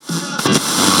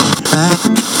You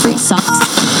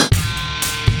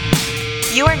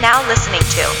are now listening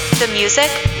to the Music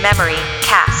Memory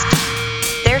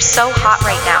Cast. They're so hot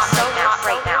right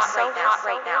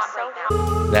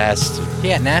now. Nasty.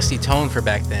 Yeah, nasty tone for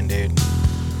back then, dude.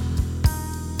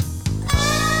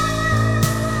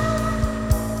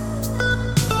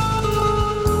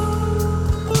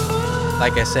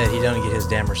 Like I said, he don't get his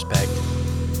damn respect.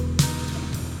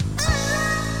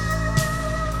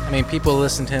 I mean, people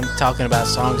listen to him talking about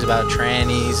songs about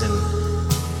trannies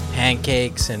and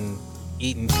pancakes and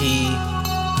eating pea.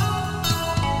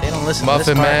 They don't listen to this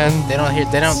Muffin part. Man. They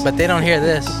don't hear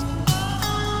this.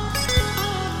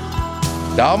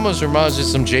 That almost reminds me of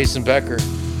some Jason Becker.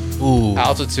 Ooh.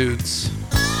 Altitudes.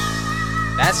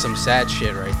 That's some sad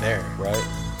shit right there.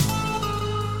 Right?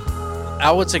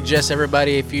 I would suggest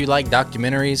everybody, if you like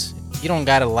documentaries, you don't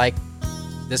gotta like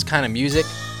this kind of music.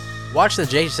 Watch the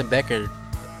Jason Becker.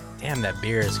 Damn, that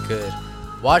beer is good.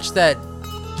 Watch that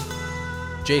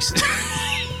Jason.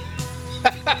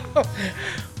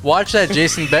 Watch that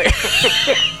Jason Becker.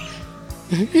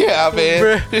 Yeah,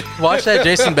 man. Watch that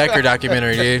Jason Becker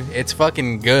documentary, dude. It's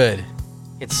fucking good.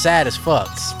 It's sad as fuck.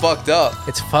 It's fucked up.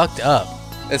 It's fucked up.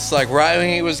 It's like right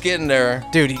when he was getting there.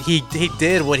 Dude, he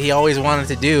did what he always wanted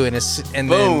to do, and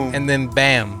Boom. then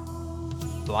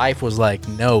bam, life was like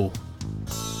no.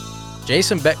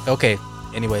 Jason Beck. Okay,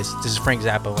 anyways, this is Frank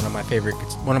Zappa,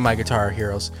 one of my guitar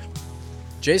heroes.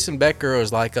 Jason Becker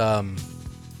was like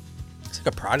it's like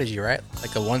a prodigy, right?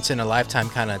 Like a once in a lifetime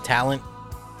kind of talent.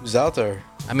 Who's out there?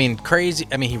 I mean, crazy.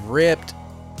 I mean, he ripped.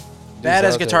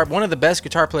 Badass guitar. One of the best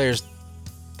guitar players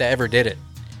that ever did it.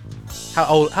 How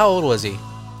old was he?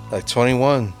 Like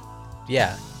 21.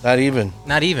 Yeah. Not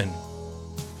even.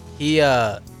 He,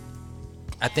 I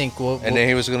think. And then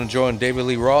he was going to join David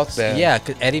Lee Roth band. Yeah,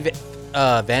 'cause Eddie Van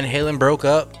Halen broke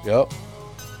up. Yep.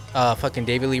 Fucking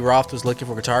David Lee Roth was looking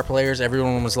for guitar players.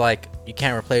 Everyone was like, you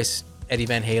can't replace Eddie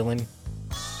Van Halen.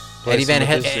 Eddie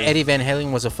Van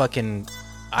Halen was a fucking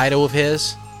idol of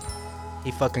his.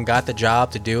 He fucking got the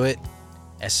job to do it.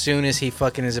 As soon as he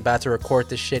fucking is about to record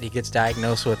this shit, he gets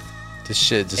diagnosed with This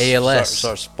shit just ALS.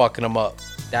 starts fucking him up.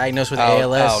 Diagnosed with Out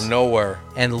ALS. nowhere.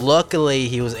 And luckily,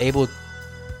 he was able.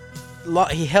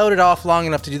 He held it off long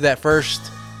enough to do that first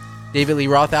David Lee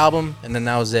Roth album, and then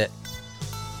that was it.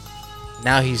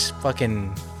 Now he's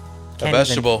fucking A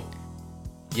vegetable.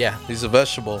 Yeah, He's a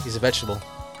vegetable. he's a vegetable.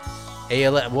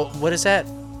 ALS. What is that?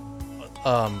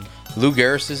 Lou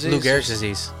Gehrig's disease? Lou Gehrig's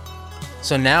disease.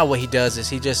 So now what he does is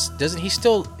he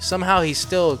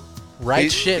still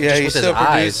writes shit just with his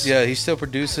eyes. Yeah, he still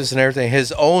produces and everything.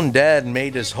 His own dad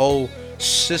made his whole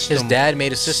system. His dad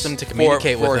made a system to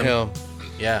communicate for with him.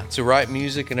 Yeah, to write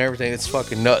music and everything. It's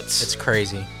fucking nuts. it's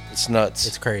crazy. It's nuts.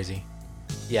 It's crazy.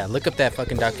 Yeah, look up that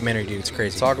fucking documentary, dude. It's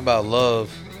crazy. Talk about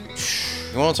love.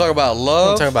 You want to talk about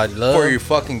love? Talk about love for your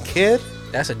fucking kid?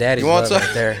 That's a daddy's You want love to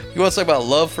right there. You want to talk about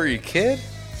love for your kid?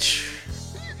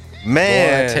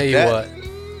 Man, Boy, I tell you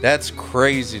what, that's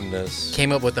craziness.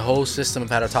 came up with the whole system of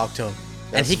how to talk to him,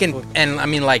 and That's he can. fucking- And I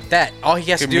mean, like that. All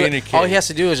he has to do. Communicate. All he has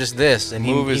to do is just this, and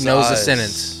he Move his knows the eyes.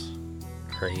 sentence.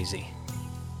 Crazy.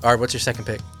 All right, what's your second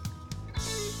pick?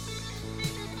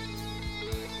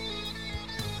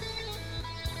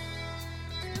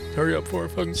 Hurry up for a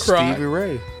fucking Stevie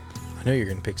Ray. I know you're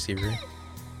gonna pick Stevie Ray.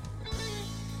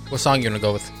 What song you gonna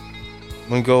go with? I'm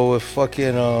gonna go with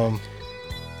fucking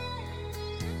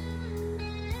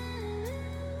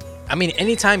I mean,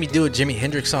 anytime you do a Jimi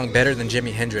Hendrix song better than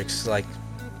Jimi Hendrix, like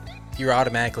you're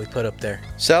automatically put up there.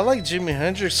 See, I like Jimi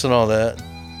Hendrix and all that,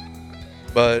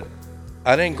 but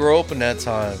I didn't grow up in that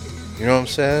time. You know what I'm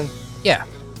saying? Yeah.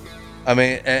 I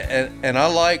mean, and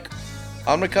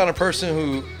I'm the kind of person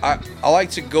who I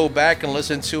like to go back and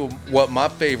listen to what my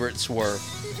favorites were,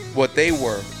 what they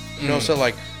were. You know what I'm saying?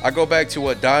 Like, I go back to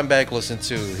what Dimebag listened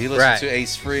to. He listened Right. to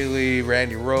Ace Frehley,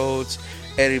 Randy Rhoads,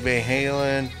 Eddie Van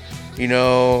Halen. You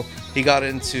know, he got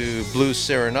into Blue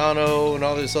Serenano and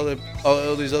all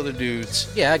these other dudes,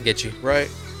 Yeah, I get you. right?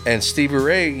 And Stevie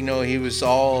Ray, you know, he was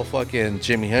all fucking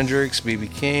Jimi Hendrix, B.B.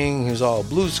 King. He was all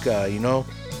blues guy, you know?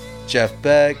 Jeff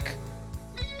Beck.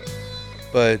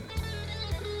 But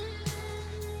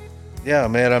yeah,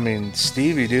 man, I mean,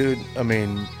 Stevie, dude, I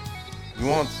mean,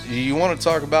 you want to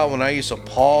talk about when I used to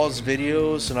pause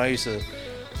videos and I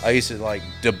used to like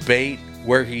debate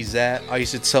where he's at. I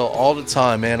used to tell all the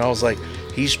time, man. I was like,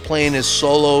 he's playing his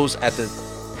solos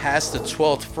past the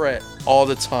 12th fret all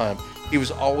the time. He was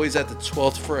always at the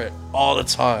 12th fret all the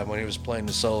time when he was playing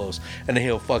the solos, and then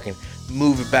he'll fucking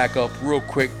move it back up real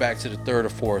quick back to the 3rd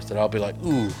or 4th, and I'll be like,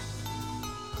 ooh.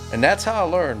 And that's how I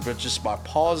learned, but just by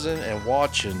pausing and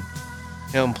watching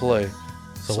him play.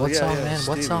 So what song, man? What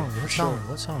Stevie, song? for What sure. song?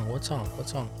 What song? What song? What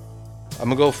song? I'm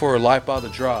gonna go for Life by the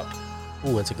Drop,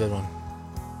 Ooh, that's a good one.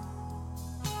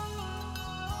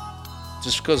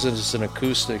 just because it's an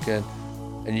acoustic and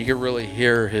you can really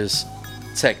hear his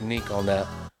technique on that,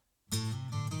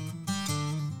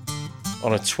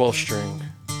 on a 12 string.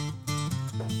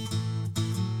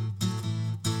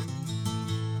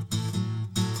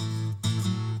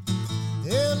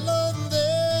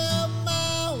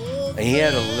 And he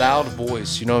had a loud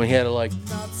voice, you know. He had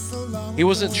he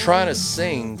wasn't trying to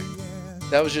sing.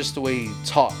 That was just the way he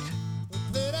talked.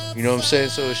 You know what I'm saying?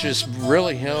 So it's just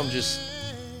really him,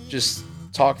 just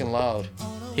talking loud.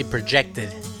 He projected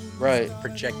Right.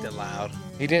 loud.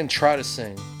 He didn't try to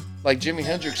sing. Like Jimi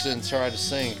Hendrix didn't try to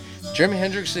sing. Jimi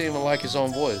Hendrix didn't even like his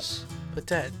own voice.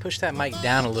 Push that mic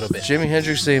down a little bit. Jimi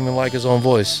Hendrix didn't even like his own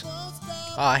voice.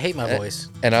 Oh, I hate my voice.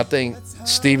 And I think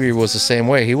Stevie was the same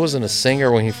way. He wasn't a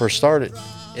singer when he first started.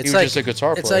 He was just a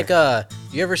guitar player. It's like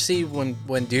you ever see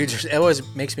when dudes? It always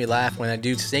makes me laugh when a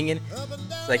dude's singing.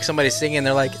 It's like somebody's singing,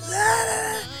 they're like,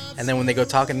 "Ah," and then when they go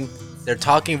talking, their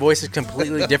talking voice is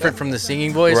completely different from the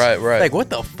singing voice. Right. Like, what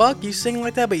the fuck? You sing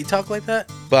like that, but you talk like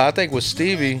that? But I think with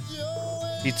Stevie,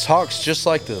 he talks just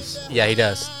like this. Yeah, he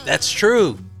does. That's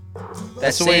true.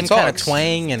 That the way he same kind of talks.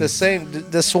 twang and This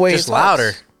way just he talks.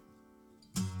 louder.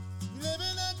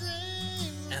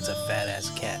 That's a fat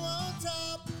ass cat.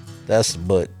 That's the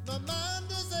butt.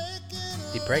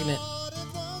 Be pregnant.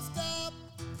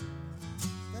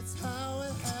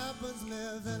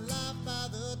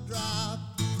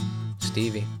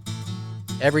 Stevie.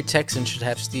 Every Texan should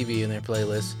have Stevie in their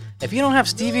playlist. If you don't have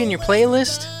Stevie in your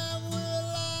playlist,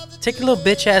 take your little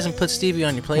bitch ass and put Stevie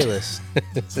on your playlist.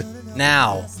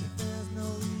 Now.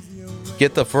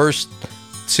 Get the first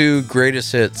two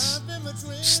greatest hits.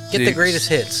 Get the greatest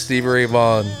hits. Stevie Ray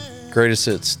Vaughan, greatest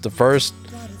hits. The first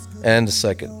and the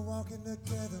second.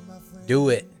 Do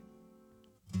it.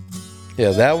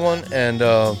 Yeah, that one. And,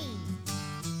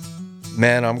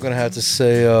 man, I'm going to have to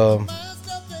say,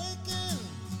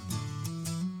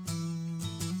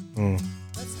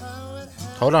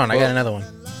 Hold on, I got another one.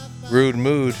 Rude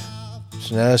Mood.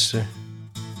 It's nasty.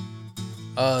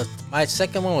 My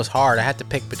second one was hard. I had to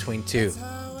pick between two.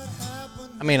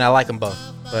 I mean, I like them both.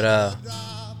 But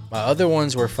my other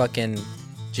ones were fucking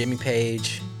Jimmy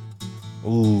Page.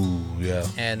 Ooh, yeah.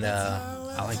 And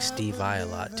I like Steve Vai a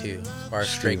lot too, as far as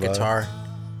straight Steve Vai. guitar.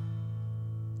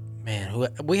 Man,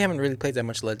 we haven't really played that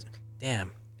much Led.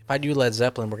 Damn, if I do Led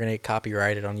Zeppelin, we're gonna get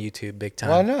copyrighted on YouTube big time.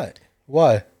 Why not?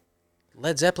 Why?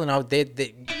 Led Zeppelin,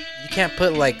 you can't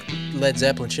put like Led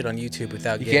Zeppelin shit on YouTube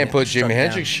without. You getting can't put struck Jimi down.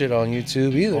 Hendrix shit on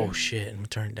YouTube either. Oh shit! I'm gonna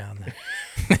turn it down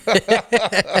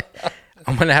there.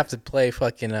 I'm gonna have to play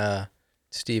fucking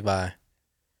Steve Vai.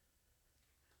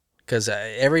 Because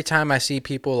every time I see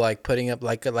people like putting up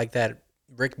like that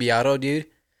Rick Beato dude,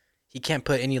 he can't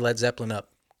put any Led Zeppelin up.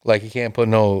 Like he can't put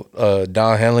no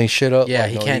Don Henley shit up. Yeah,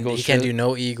 like he no can't. Eagles He can't shit? do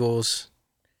no Eagles.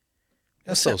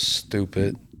 That's so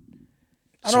stupid.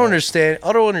 I don't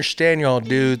understand y'all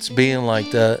dudes being like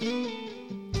that.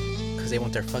 Because they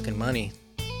want their fucking money.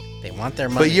 They want their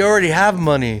money. But you already have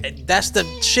money. That's the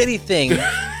shitty thing.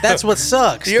 That's what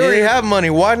sucks. You already dude. have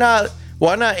money. Why not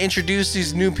introduce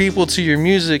these new people to your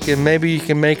music and maybe you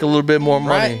can make a little bit more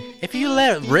money? Right? If you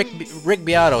let Rick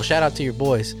Beato, shout out to your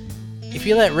boys. If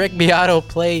you let Rick Beato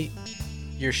play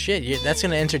your shit, that's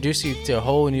gonna introduce you to a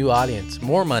whole new audience.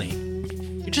 More money.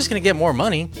 You're just gonna get more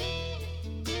money.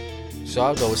 So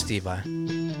I'll go with Steve Vai.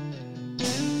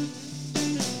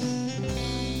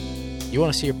 You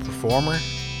want to see a performer?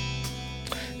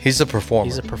 He's a performer.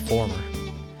 He's a performer.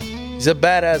 He's a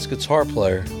badass guitar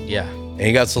player. Yeah. And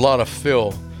he got a lot of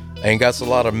feel. And he got a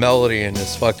lot of melody in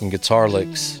his fucking guitar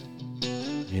licks.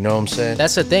 You know what I'm saying?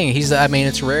 That's the thing.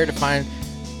 It's rare to find.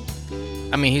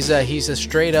 He's a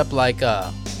straight up like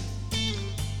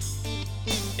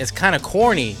it's kind of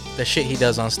corny the shit he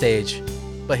does on stage,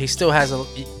 but he still has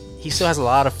a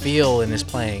lot of feel in his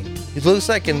playing. He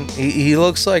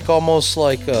looks like almost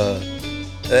like an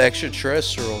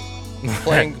extraterrestrial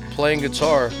playing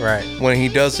guitar. Right. When he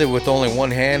does it with only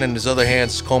one hand and his other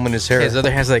hand's combing his hair. His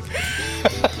other hand's like,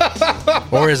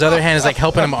 or his other hand is like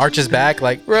helping him arch his back,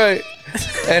 like. Right.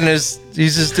 And he's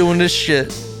just doing this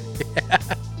shit.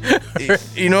 Yeah.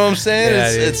 You know what I'm saying?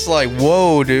 Yeah, it's like,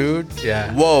 whoa, dude.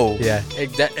 Yeah. Whoa. Yeah.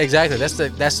 Exactly.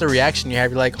 That's the reaction you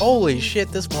have. You're like, holy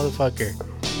shit, this motherfucker.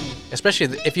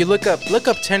 Especially if you look up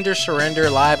Tender Surrender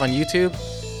live on YouTube.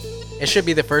 It should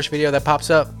be the first video that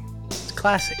pops up. It's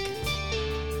classic.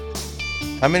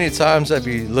 How many times have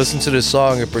you listened to this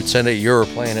song and pretended you were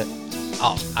playing it?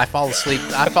 Oh, I fall asleep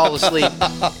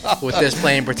with this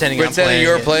playing, pretending I'm playing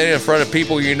you're it. playing it in front of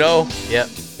people you know? Yep.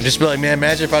 And just be like, man,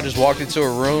 imagine if I just walked into a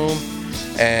room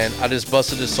and I just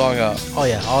busted this song up. Oh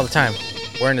yeah, all the time.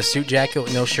 Wearing a suit jacket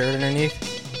with no shirt underneath.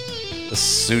 A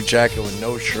suit jacket with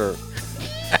no shirt.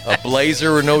 A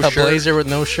blazer with no shirt. A blazer with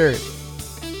no shirt.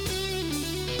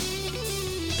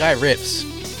 Guy rips.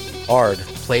 Hard.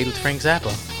 Played with Frank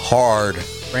Zappa. Hard.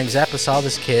 Frank Zappa saw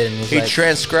this kid and He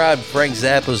transcribed Frank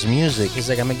Zappa's music. he's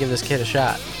like, I'm gonna give this kid a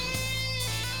shot.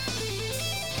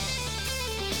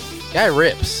 Guy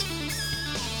rips.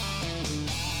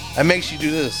 That makes you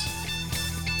do this.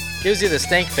 Gives you the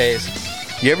stank face.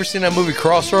 You ever seen that movie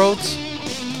Crossroads?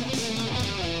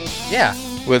 Yeah.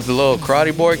 With the little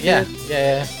karate boy kid?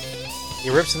 Yeah. He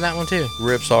rips in that one too.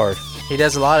 Rips hard. He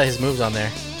does a lot of his moves on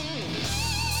there.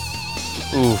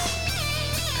 Oof.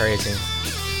 Crazy.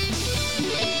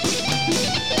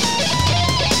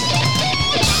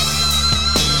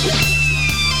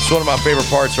 It's one of my favorite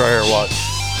parts right here. Watch.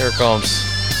 Here it comes.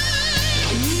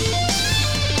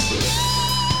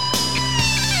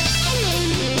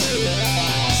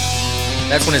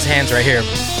 That's when his hand's right here.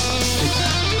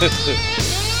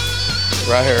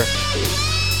 Right here.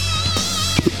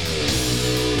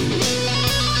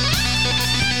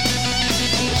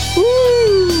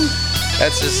 Woo!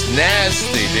 That's just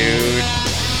nasty, dude.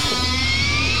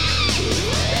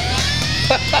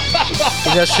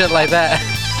 He does shit like that.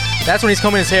 That's when he's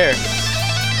combing his hair.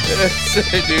 That's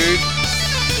it, dude.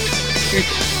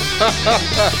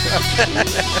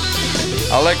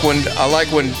 I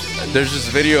like when there's this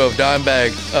video of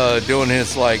Dimebag doing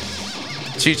his like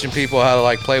teaching people how to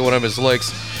like play one of his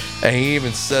licks, and he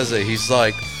even says it. He's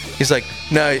like,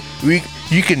 no, you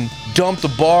can dump the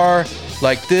bar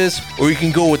like this, or you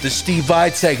can go with the Steve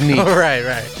Vai technique.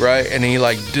 Right. And he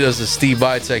like does the Steve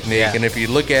Vai technique, Yeah. and if you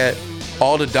look at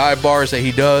all the dive bars that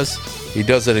he does it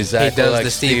exactly does like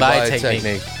the Steve Vai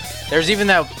technique. There's even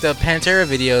the Pantera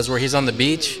videos where he's on the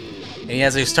beach and he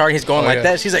has a start. He's going like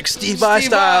that. She's like Steve Vai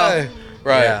style.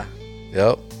 Right. Yeah.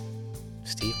 Yep.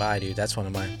 Steve Vai, dude. That's one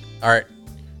of mine. All right.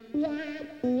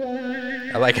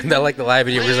 I like the live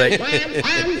video where he's like,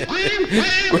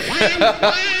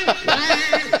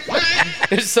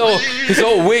 his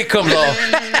whole wig comes off.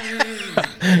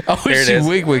 I wish his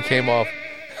wig came off.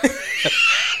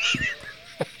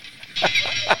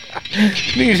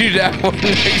 Need to do that one.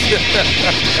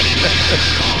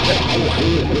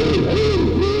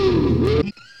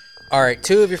 all right,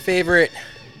 two of your favorite.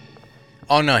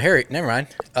 Oh no, Harry, never mind.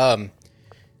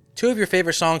 Two of your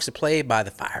favorite songs to play by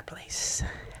the fireplace.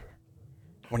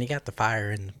 When you got the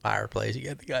fire in the fireplace, you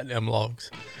got the goddamn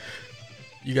logs.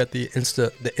 You got the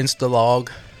Insta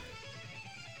log.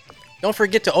 Don't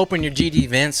forget to open your GD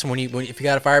vents when if you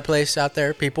got a fireplace out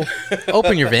there, people.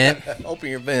 Open your vent. Open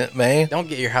your vent, man. Don't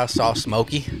get your house all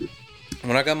smoky.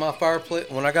 When I got my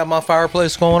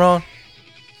fireplace going on,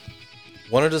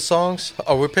 one of the songs.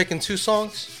 Oh, we're picking two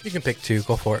songs. You can pick two.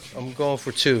 Go for it. I'm going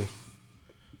for two.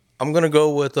 I'm gonna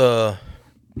go with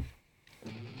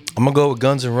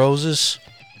Guns N' Roses.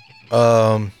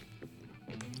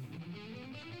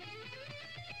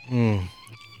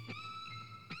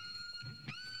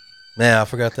 Man, I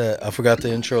forgot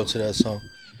the intro to that song.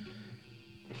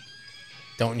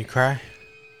 Don't You Cry?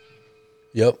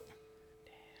 Yep.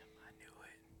 Damn, I knew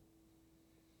it.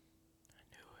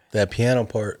 That piano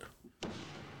part.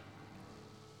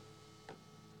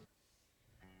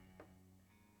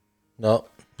 No,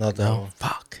 not that one.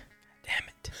 Fuck. Damn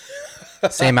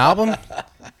it. Same album?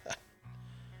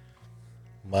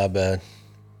 My bad.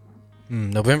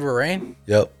 November Rain?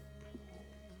 Yep.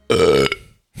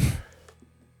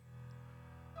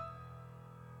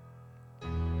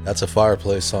 That's a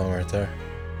fireplace song right there.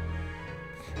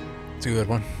 It's a good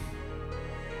one.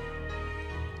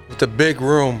 With the big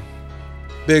room,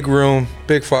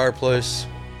 big fireplace.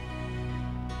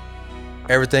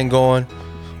 Everything going.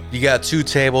 You got two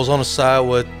tables on the side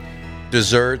with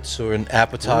desserts or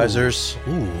appetizers.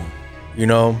 Ooh. You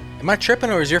know. Am I tripping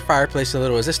or is your fireplace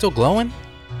is it still glowing?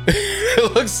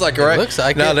 It looks like it, right? Looks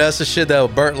like no, it. That's the shit that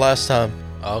was burnt last time.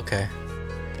 Oh, okay.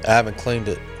 I haven't cleaned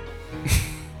it.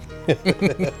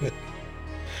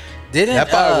 Didn't that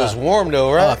fire was warm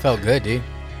though, right? Oh, it felt good, dude.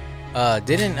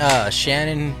 Didn't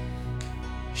Shannon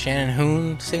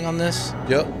Hoon sing on this?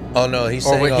 Yep. Oh no, he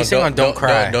sang on Don't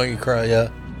Cry. Don't You Cry, yeah.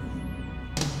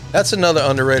 That's another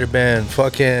underrated band.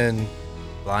 Fucking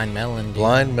Blind Melon. Dude.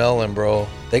 Blind Melon, bro.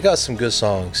 They got some good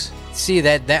songs. See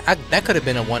that could have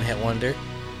been a one-hit wonder.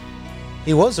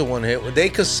 He was a one-hit. They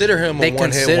consider him a one-hit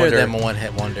wonder. They consider them a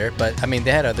one-hit wonder, but I mean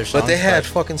they had other songs. But they had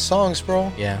fucking songs,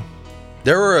 bro. Yeah.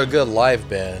 They were a good live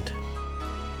band.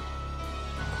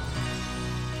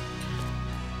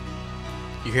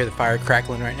 You hear the fire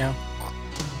crackling right now?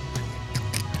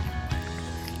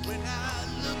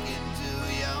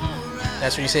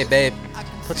 That's when you say, babe,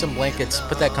 put some blankets,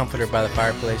 put that comforter by the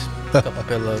fireplace, a couple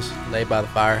pillows, lay by the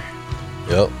fire.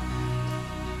 Yep.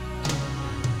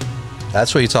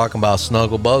 That's what you're talking about,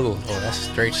 snuggle buggle. Oh, that's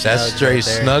straight snugs. That's straight right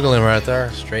there. snuggling right there.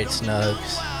 Straight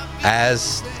snugs.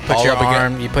 As Put your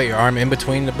arm, you put your arm in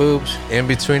between the boobs. in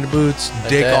between the boots, Like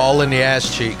dick that. all in the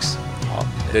ass cheeks.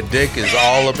 The dick is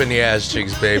all up in the ass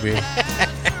cheeks, baby.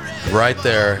 Right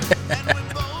there.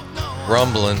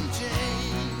 Rumbling.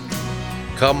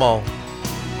 Come on.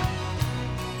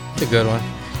 It's a good one.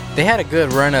 They had a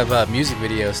good run of music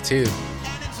videos too.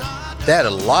 They had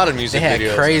a lot of music They had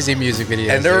videos. crazy music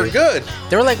videos. And they were dude. good.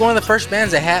 They were like one of the first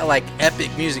bands that had like epic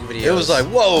music videos. It was like,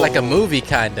 whoa. Like a movie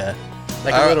kinda.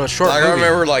 Like a little short like movie. I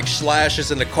remember like Slash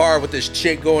is in the car with this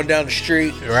chick going down the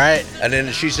street. Right? And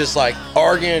then she's just like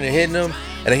arguing and hitting him.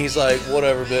 And then he's like,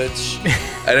 whatever, bitch.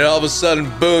 And then all of a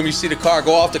sudden, boom, you see the car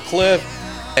go off the cliff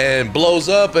and blows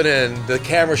up. And then the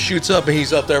camera shoots up and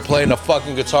he's up there playing a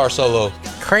fucking guitar solo.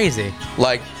 Crazy.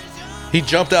 Like, he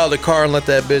jumped out of the car and let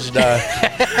that bitch die.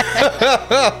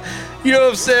 You know what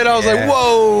I'm saying? I was like,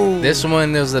 whoa. This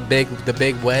one, there was the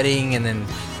big wedding, and then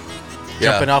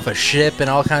jumping off a ship and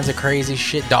all kinds of crazy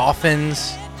shit.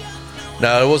 Dolphins.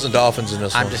 No, it wasn't dolphins in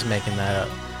this one. I'm just making that up.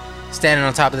 Standing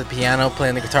on top of the piano,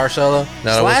 playing the guitar solo.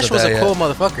 No, it Slash wasn't was a that cool yet.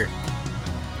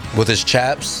 motherfucker. With his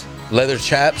chaps, leather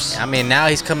chaps. I mean, now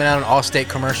he's coming out in Allstate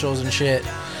commercials and shit.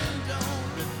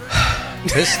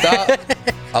 His style.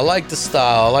 I like the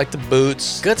style. I like the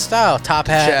boots. Good style. Top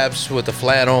hat. Chaps with the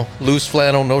flannel, loose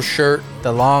flannel, no shirt,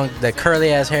 The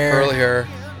curly ass hair. curly hair,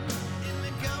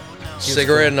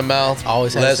 cigarette in the mouth,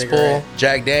 Always had a Les cigarette. Paul,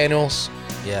 Jack Daniels,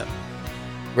 Yep.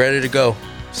 ready to go.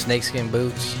 Snakeskin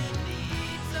boots.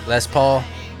 Les Paul.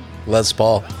 Les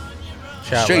Paul,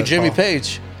 Shout out straight Les Jimmy Paul.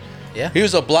 Page. Yeah. He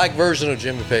was a black version of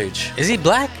Jimmy Page. Is he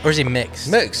black or is he mixed?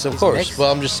 Mix, of He's course. mixed?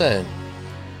 Well, I'm just saying.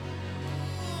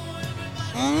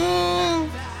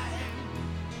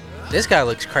 This guy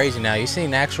looks crazy now. You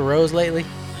seen Axl Rose lately?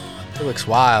 He looks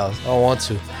wild. I don't want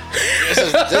to.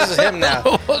 This is him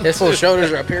now. His little shoulders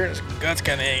are up here and his guts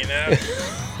kind of hanging out.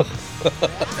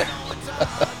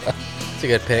 It's a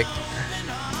good pick.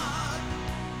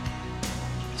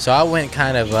 So I went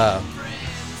kind of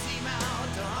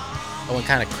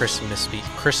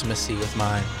Christmassy with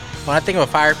mine. When I think of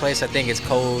a fireplace, I think it's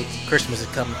cold. Christmas is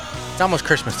coming. It's almost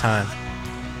Christmas time.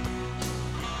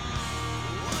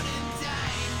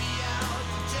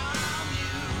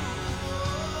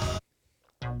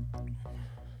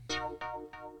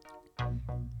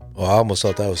 Well, I almost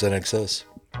thought that was NXS.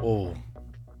 Oh.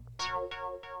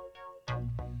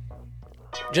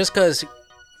 Just because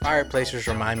fireplaces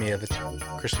remind me of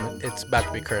Christmas. It's about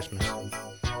to be Christmas.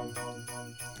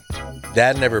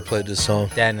 Dad never played this song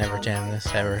Dad never jammed this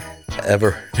ever.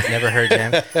 ever. Never heard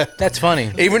jam. That's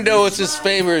funny. Even though it's his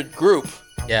favorite group,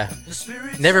 Yeah.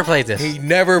 Never played this. he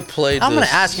never played I'm this. going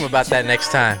to ask him about that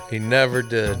next time. He never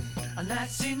did.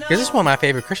 Because this is one of my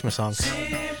favorite Christmas songs.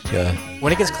 Yeah.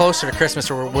 When it gets closer to Christmas,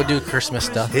 we'll do Christmas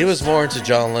stuff. He was more into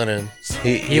John Lennon.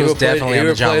 He was definitely on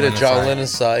the John play the Lennon John side. Lennon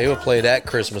side. He would play that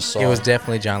Christmas song. He was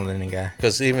definitely John Lennon guy.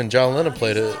 Because even John Lennon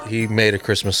played it. He made a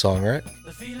Christmas song, right?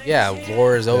 Yeah,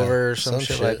 War is Over or some some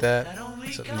shit shit. like that.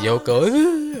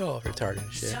 Yoko, all retarded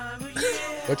and shit.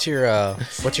 What's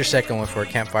your second one for a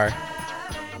campfire?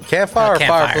 Campfire or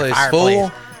fireplace?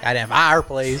 Fool. Goddamn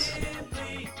fireplace.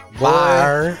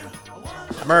 Fire.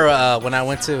 I remember when I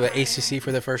went to ACC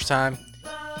for the first time,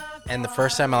 and the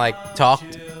first time I like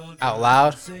talked out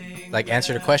loud, like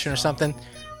answered a question or something.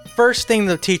 First thing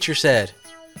the teacher said,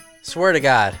 swear to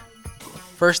God,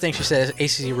 first thing she said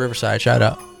is ACC Riverside, shout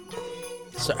out.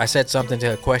 So I said something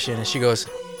to a question, and she goes,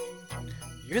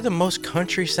 "You're the most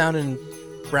country sounding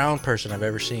brown person I've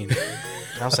ever seen."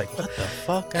 And I was like, "What the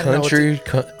fuck?" I don't know what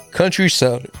to- Country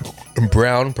sound.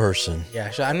 Brown person. Yeah,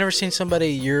 so I've never seen somebody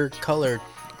your color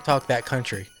talk that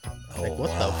country. Like, what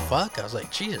the fuck? I was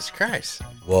like, Jesus Christ.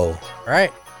 Whoa. All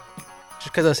right. Just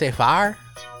because I say fire?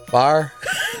 Fire?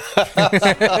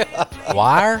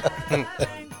 Wire?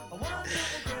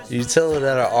 You tell her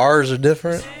that our R's are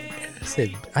different?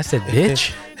 I said,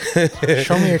 bitch.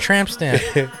 Show me your tramp stamp.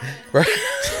 Right.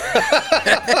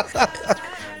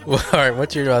 Well, all right,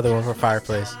 what's your other one for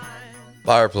fireplace?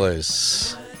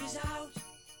 Fireplace.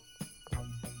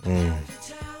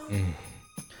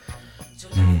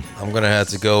 I'm gonna have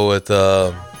to go with.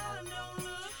 Oh,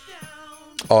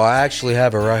 I actually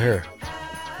have it right here.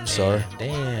 I'm sorry.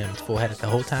 Damn, this fool had it the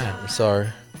whole time. I'm sorry.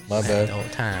 My Had it the bad. whole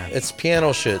time. It's piano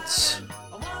shits.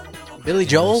 Billy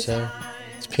Joel?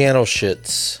 It's piano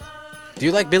shits. Do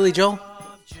you like Billy Joel?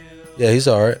 Yeah, he's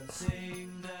alright.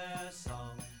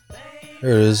 Here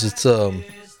it is. It's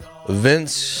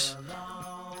Vince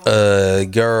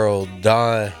Girl,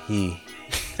 Dahi.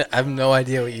 I have no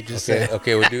idea what you just said.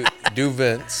 Okay, we do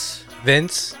Vince,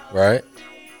 Vince? right?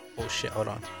 Oh, shit. Hold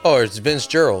on. Oh, it's Vince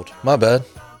Gerald. My bad.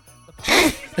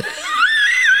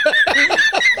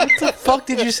 What the fuck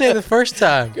did you say the first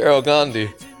time? Girl Gandhi.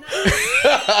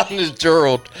 I'm just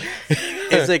Gerald.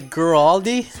 Is it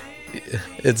Giraldi?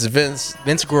 It's Vince.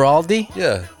 Vince Giraldi?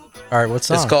 Yeah. All right, what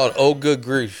song? It's called Oh Good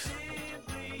Grief.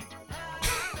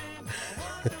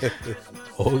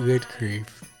 Oh, good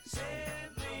grief.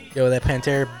 Yo, that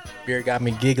Pantera beer got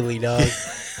me giggly, dog.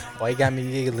 Why you got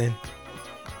me giggling?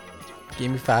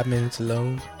 Give me 5 minutes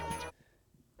alone.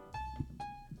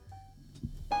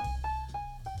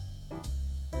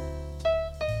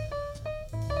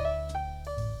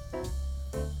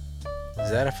 Is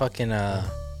that a fucking, not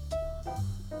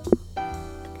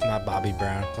Bobby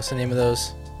Brown. What's the name of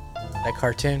those? That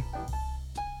cartoon?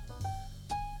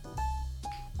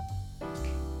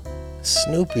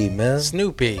 Snoopy, man.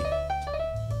 Snoopy.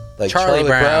 Like Charlie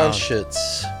Brown Brown.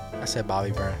 shits. I said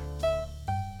Bobby Brown.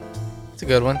 It's a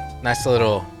good one. Nice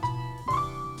little.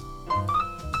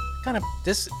 Kind of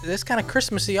this kind of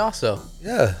Christmassy also.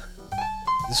 Yeah.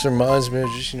 This reminds me of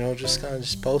just, just kind of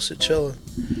just post it chilling.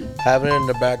 Having it in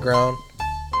the background.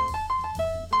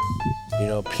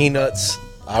 Peanuts.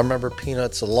 I remember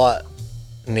Peanuts a lot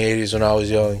in the 80s when I was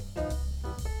young.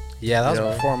 Yeah, that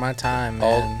was before my time,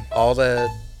 man. All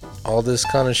this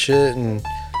kind of shit, and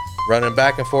running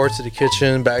back and forth to the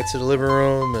kitchen, back to the living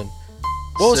room, and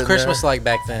What was Christmas like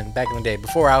back then, back in the day,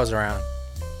 before I was around?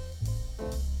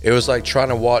 It was like trying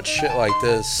to watch shit like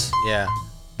this, Yeah.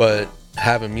 but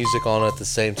having music on at the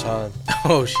same time.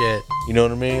 Oh shit. You know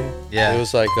what I mean? Yeah. It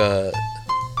was like the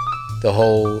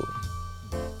whole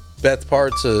best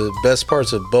parts of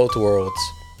both worlds.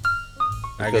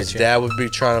 I Because get you. Dad would be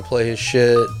trying to play his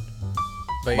shit.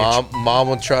 But Mom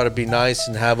would try to be nice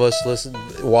and have us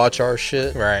watch our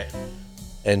shit, right.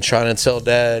 and trying to tell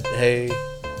Dad, hey,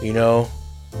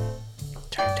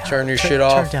 turn your shit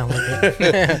off. Turn down a little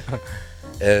bit.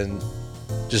 And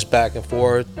just back and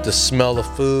forth. The smell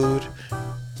of food.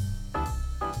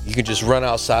 You can just run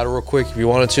outside real quick if you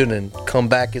wanted to, and then come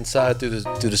back inside through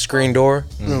the screen door.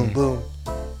 Boom, boom.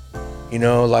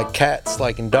 Like cats,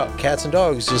 like in cats and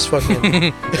dogs, just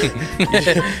fucking.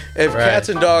 If cats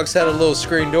and dogs had a little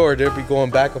screen door, they'd be going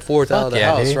back and forth out of the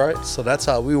house, dude. right? So that's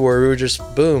how we were. We were just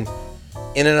boom,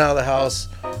 in and out of the house,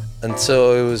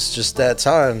 until it was just that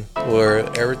time where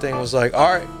everything was like,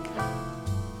 all right,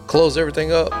 close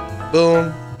everything up,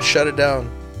 boom, shut it down.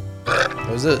 That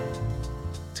was it.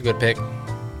 It's a good pick.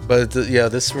 But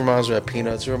this reminds me of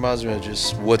Peanuts. It reminds me of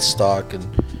just Woodstock and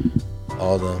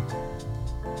all the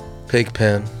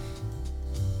Pigpen.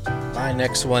 My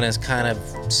next one is kind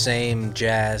of same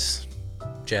jazz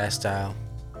style.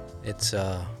 It's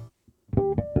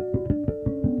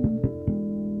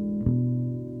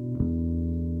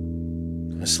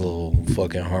This little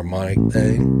fucking harmonic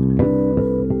thing.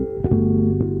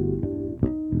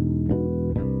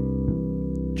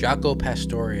 Jaco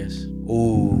Pastorius.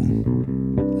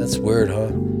 Ooh, that's weird,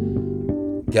 huh?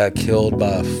 Got killed by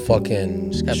a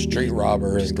fucking street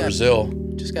robber in Brazil.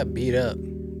 Just got beat up.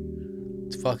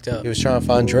 It's fucked up. He was trying to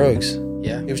find drugs.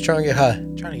 Yeah. He was trying to get high.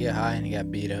 Trying to get high and he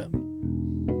got beat up.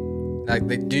 Like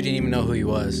the dude didn't even know who he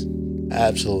was.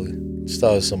 Absolutely. Just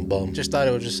thought it was some bum. Just thought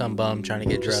it was just some bum trying to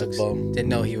get Just a drugs. bum. Didn't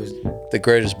know he was. The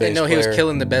greatest bass Didn't know player. he was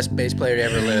killing the best bass player to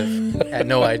ever live. Had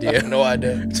no idea. No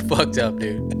idea. It's fucked up,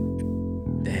 dude.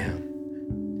 Damn.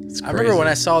 It's I remember when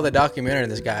I crazy. saw the documentary of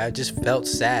this guy, I just felt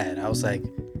sad. I was like,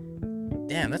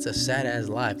 damn, that's a sad ass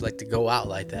life. Like to go out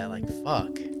like that. Like,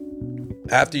 fuck.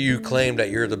 After you claim that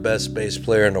you're the best bass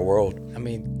player in the world, I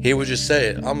mean, he would just say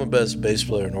it. I'm the best bass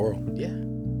player in the world. yeah.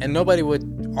 And nobody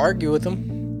would argue with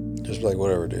him. Just be like,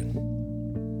 whatever, dude.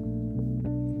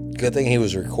 Good thing he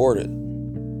was recorded.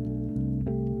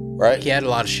 Right? He had a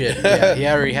lot of shit. Yeah, he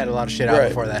already had a lot of shit out Right.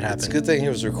 before that happened. It's a good thing he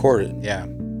was recorded. Yeah.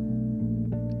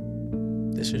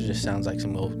 This just sounds like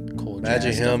some old cool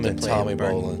Imagine jazz stuff him they and played Tommy with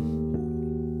Bernie.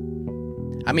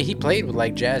 Bolin. I mean, he played with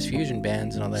like jazz fusion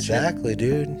bands and all that Exactly,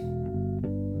 dude. shit.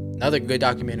 Another good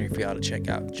documentary for y'all to check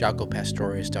out. Jaco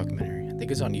Pastorius documentary. I think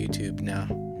it's on YouTube now.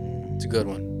 It's a good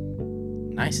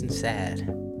one. Nice and sad.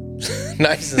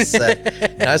 Nice and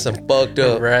sad. Nice and fucked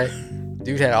up. Right?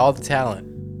 Dude had all the talent.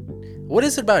 What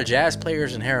is it about jazz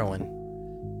players and heroin?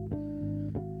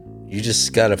 You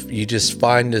just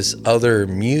find this other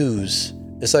muse.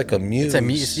 It's like a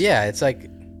muse. Yeah, it's like,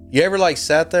 You ever like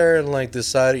sat there and like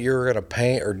decided you were gonna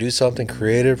paint or do something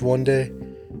creative one day?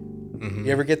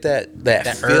 You ever get that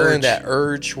feeling, urge. that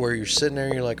urge where you're sitting there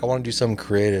and you're like, I want to do something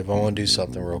creative. I want to do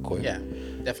something real quick. yeah,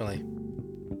 definitely.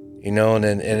 And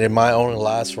it might only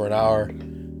last for an hour,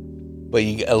 but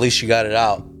you at least you got it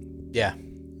out. Yeah.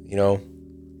 You know.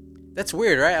 That's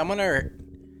weird, right? I wonder,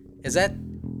 is that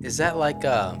like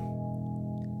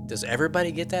does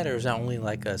everybody get that, or is that only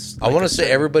like us? I want to say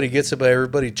everybody gets it, but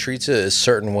everybody treats it a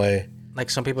certain way. Like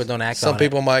some people don't act on it. Some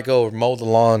people might go mow the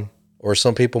lawn, or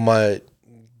some people might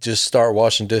just start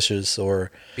washing dishes,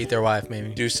 or beat their wife,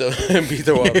 maybe. Do something, beat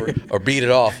their wife, or beat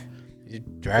it off.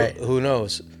 Right. Who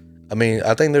knows? I mean,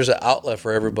 I think there's an outlet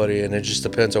for everybody, and it just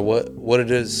depends on what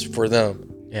it is for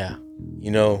them. Yeah.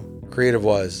 You know, creative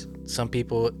wise. Some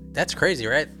people, that's crazy,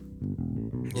 right?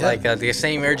 Yeah. Like the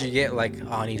same urge you get, like,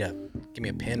 oh, I need to give me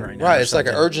a pen right now. Right. It's like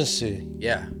an urgency.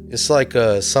 Yeah. It's like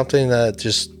something that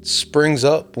just springs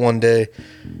up one day,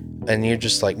 and you're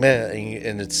just like, man,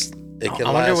 and it can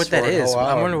I wonder last what that for a is. whole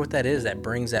hour. I wonder what that is that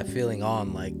brings that feeling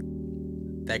on, like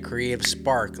that creative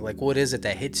spark. Like, what is it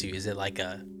that hits you? Is it like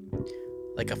a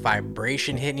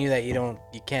vibration hitting you that you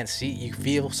can't see? You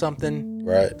feel something?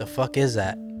 Right. The fuck is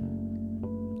that?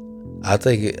 I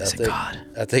think God.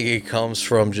 I think it comes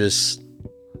from just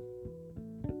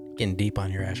Getting deep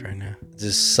on your ass right now.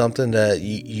 just something that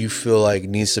you feel like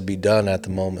needs to be done at the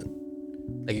moment.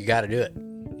 Like, you got to do it.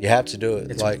 You have to do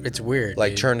it. It's weird.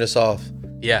 Like, dude. turn this off.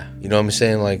 Yeah. You know what I'm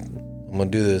saying? Like, I'm gonna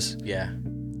do this. Yeah.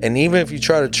 And even if you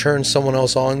try to turn someone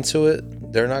else onto it,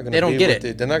 they're not gonna. They don't be get with it.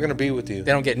 you. They're not gonna be with you.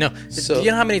 They don't get no. So- Do you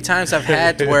know how many times I've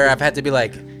had to where I've had to be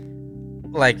like,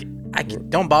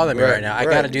 don't bother me right now. I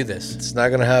got to do this. It's not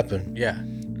gonna happen. Yeah.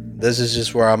 This is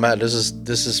just where I'm at. This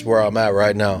is where I'm at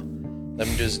right now. Let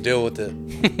me just deal with it.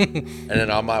 And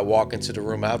then I might walk into the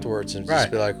room afterwards and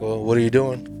just be like, "Well, what are you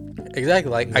doing?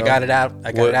 Exactly. Like, I got it out.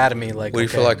 I got it out of me. Like, What do you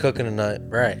feel like cooking tonight?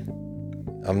 Right.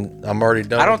 I'm already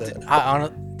done. I don't. with that.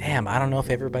 I don't know if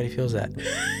everybody feels that.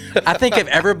 I think if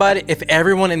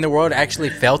everyone in the world actually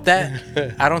felt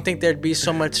that, I don't think there'd be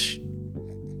so much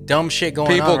dumb shit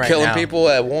going People on right killing now. people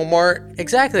at Walmart.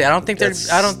 Exactly. I don't think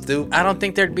That's I don't stupid.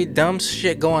 think there'd be dumb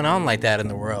shit going on like that in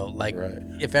the world. Like,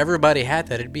 if everybody had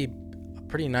that, it'd be a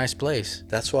pretty nice place.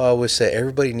 That's why I always say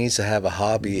everybody needs to have a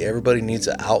hobby. Everybody needs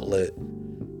an outlet.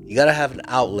 You gotta have an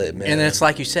outlet, man. And then it's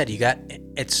like you said,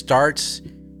 it starts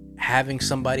having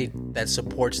somebody that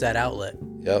supports that outlet.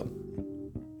 Yep.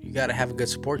 You got to have a good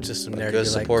support system there. Good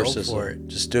to be support like, go system. for it.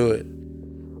 Just do it.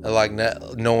 And like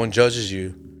no one judges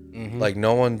you. Mm-hmm. Like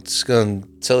no one's gonna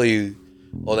tell you,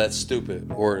 "Oh, that's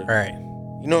stupid," or Right.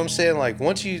 you know what I'm saying. Like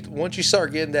once you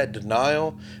start getting that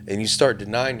denial and you start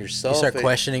denying yourself, You start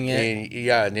questioning it.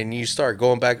 and then you start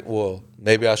going back. Well,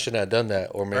 maybe I shouldn't have done that,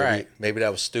 or maybe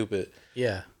that was stupid.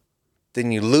 Yeah.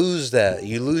 Then you lose that.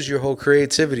 You lose your whole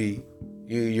creativity.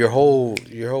 Your whole.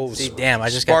 See, damn! I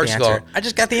just got the answer. I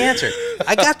just got the answer.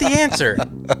 I got the answer.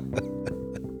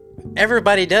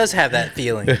 Everybody does have that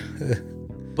feeling,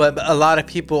 but a lot of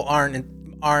people aren't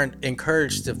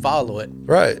encouraged to follow it.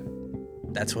 Right.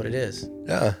 That's what it is.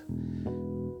 Yeah.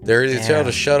 They're either tell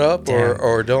to shut up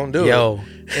or don't do it. Yo,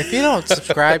 if you don't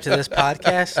subscribe to this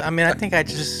podcast, I mean, I think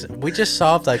we just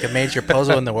solved like a major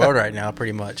puzzle in the world right now,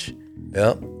 pretty much.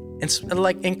 Yep. It's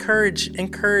like encourage.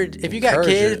 If you got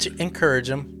kids, encourage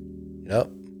them. Yep.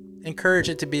 Encourage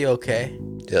it to be okay.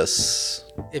 Yes.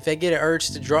 If they get an urge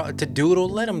to doodle,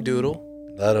 let them doodle.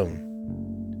 Let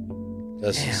them.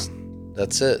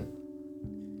 That's it.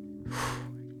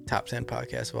 Top 10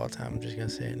 podcast of all time. I'm just gonna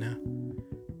say it now.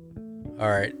 All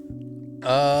right.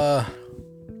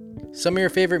 Some of your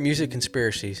favorite music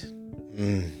conspiracies.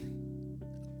 Can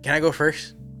I go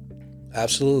first?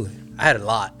 Absolutely. I had a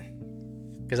lot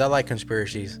because I like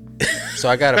conspiracies. So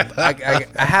I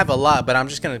have a lot, but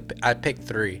I picked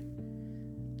 3.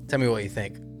 Tell me what you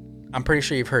think. I'm pretty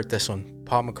sure you've heard this one.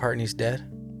 Paul McCartney's dead.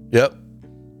 Yep.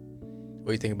 What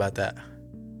do you think about that?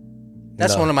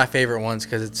 That's one of my favorite ones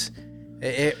because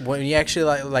when you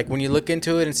actually like when you look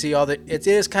into it and see all it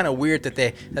is kind of weird that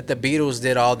the Beatles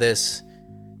did all this.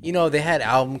 You know, they had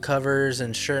album covers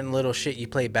and certain little shit you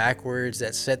play backwards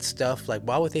that said stuff. Like,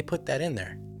 why would they put that in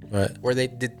there? Right. Were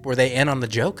they in on the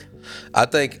joke? I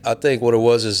think what it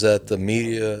was is that the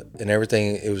media and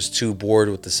everything, it was too bored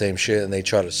with the same shit, and they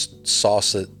try to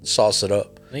sauce it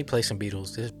up. Let me play some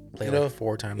Beatles. Just play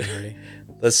 4 times already.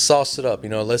 Let's sauce it up. You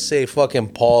know, let's say fucking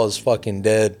Paul is fucking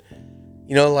dead.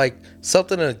 You know, like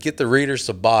something to get the readers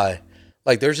to buy.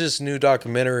 Like there's this new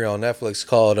documentary on Netflix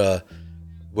called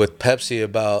with Pepsi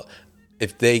about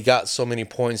if they got so many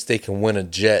points they can win a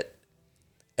jet.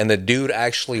 And the dude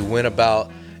actually went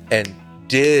about and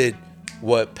did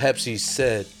what Pepsi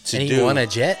said to do. And he won a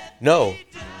jet? No.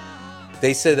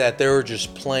 They said that they were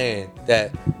just playing,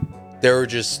 that it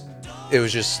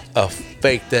was just a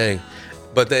fake thing.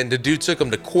 But then the dude took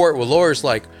him to court with lawyers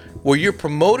like, well, you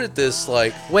promoted this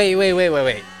like... Wait.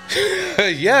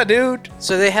 Yeah, dude.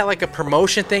 So they had like a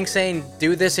promotion thing saying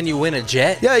do this and you win a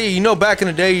jet. Yeah, you know, back in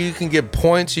the day, you can get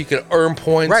points. You can earn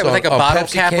points. Right, with like a bottle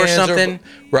Pepsi cap or cans something.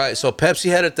 Right, so Pepsi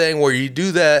had a thing where you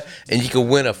do that and you can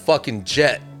win a fucking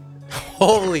jet.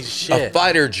 Holy shit. A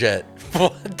fighter jet.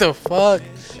 What the fuck?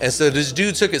 And so this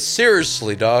dude took it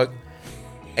seriously, dog.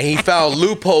 And he found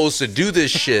loopholes to do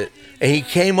this shit. And he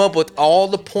came up with all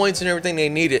the points and everything they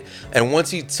needed. And once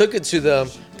he took it to them,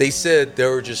 they said they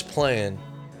were just playing.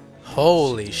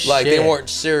 Holy shit. Like, they weren't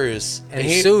serious. And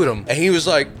he sued him. And he was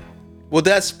like, well,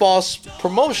 that's false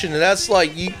promotion. And that's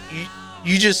like, you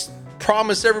just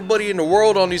promised everybody in the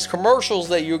world on these commercials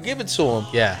that you'll give it to them.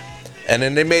 Yeah. And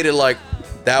then they made it like,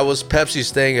 that was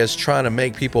Pepsi's thing as trying to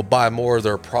make people buy more of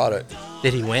their product.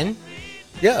 Did he win?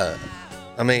 Yeah.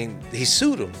 I mean, he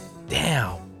sued him.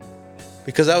 Damn.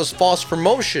 Because that was false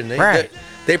promotion. Right.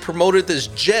 They promoted this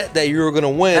jet that you were going to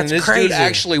win. That's and this crazy. dude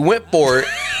actually went for it.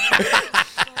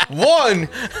 Won.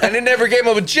 And they never gave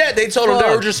him a jet. They told him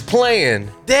they were just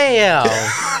playing. Damn.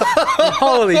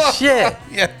 Holy shit.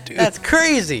 Yeah, dude. That's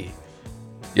crazy.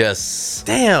 Yes.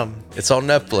 Damn. It's on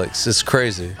Netflix. It's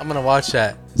crazy. I'm going to watch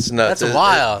that. It's nuts. That's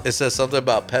wild. It says something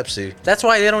about Pepsi. That's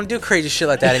why they don't do crazy shit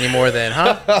like that anymore then,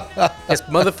 huh? Because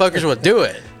motherfuckers will do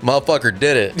it. Motherfucker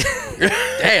did it.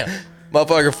 Damn.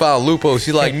 Motherfucker found loopholes.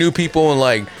 He like knew people in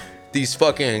like these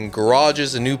fucking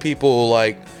garages and knew people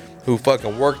like who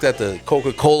fucking worked at the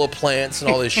Coca-Cola plants and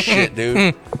all this shit, dude.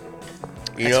 You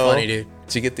That's know, funny, dude.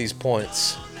 to get these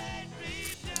points.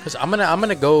 Cause I'm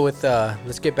gonna go with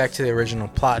let's get back to the original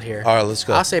plot here. All right, let's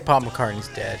go. I'll say Paul McCartney's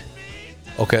dead.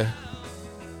 Okay.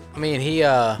 I mean, he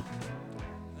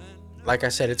like I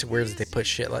said, it's weird that they put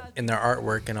shit like in their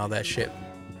artwork and all that shit.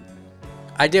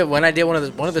 When I did one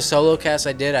of the solo casts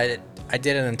I did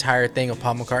an entire thing of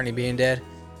Paul McCartney being dead.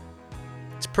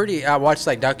 It's pretty. I watched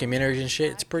like documentaries and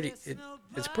shit. It's pretty.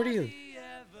 It's pretty.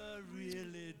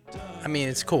 I mean,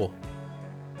 it's cool.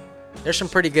 There's some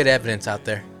pretty good evidence out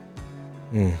there.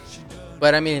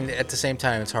 But I mean, at the same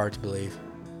time, it's hard to believe.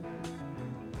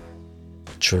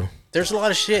 True. There's a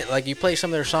lot of shit. Like, you play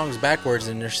some of their songs backwards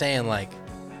and they're saying, like,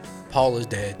 Paul is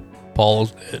dead. Paul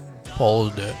is dead. Paul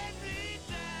is dead.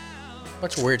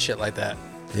 Bunch of weird shit like that.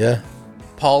 Yeah.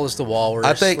 Paul is the walrus.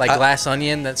 I think Glass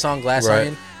Onion, that song Glass Right.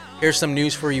 Onion. Here's some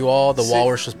news for you all. The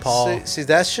walrus was Paul. See,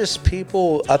 that's just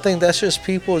people. I think that's just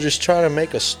people just trying to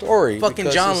make a story. Fucking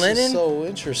because John this Lennon? is so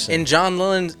interesting. In John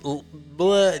Lennon's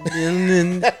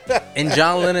in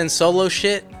John Lennon's solo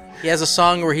shit, he has a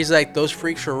song where he's like, "Those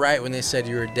freaks were right when they said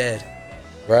you were dead."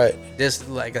 Right. This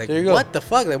like There you go. what the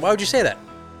fuck? Like, why would you say that?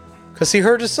 Because he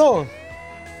heard the song.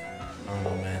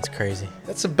 Oh man, it's crazy.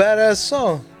 That's a badass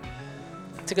song.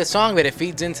 It's a good song, but it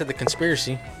feeds into the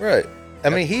conspiracy. Right. I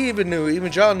mean, he even knew.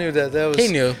 Even John knew that was. He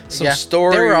knew. some Yeah.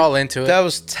 story. They were all into it. That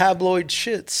was tabloid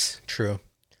shits. True.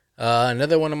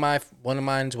 Another one of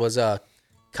mine was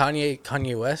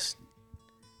Kanye West.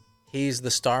 He's the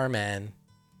Starman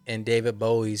in David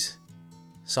Bowie's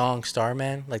song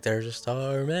Starman. Like, there's a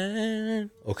Starman.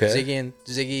 Okay.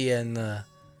 Ziggy and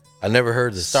I never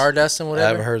heard this. Stardust and whatever. I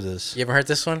haven't heard this. You ever heard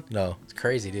this one? No. It's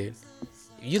crazy, dude.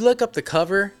 You look up the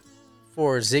cover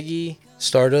for Ziggy.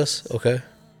 Stardust. Okay.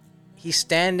 He's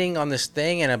standing on this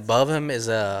thing, and above him is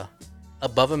a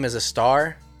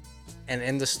star, and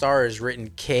in the star is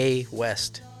written K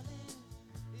West.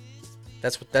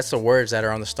 That's the words that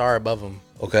are on the star above him.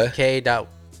 Okay.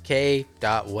 K.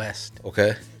 West.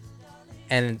 Okay.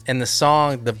 And the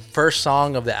song, the first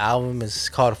song of the album is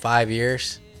called 5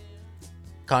 Years.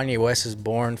 Kanye West is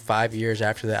born 5 years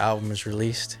after the album is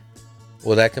released,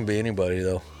 Well, that can be anybody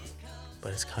though.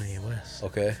 but it's Kanye West.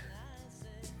 Okay.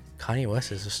 Kanye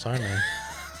West is a star, man.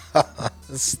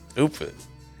 That's stupid.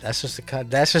 That's just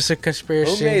a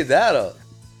conspiracy. Who made that up?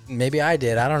 Maybe I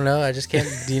did. I don't know. I just can't.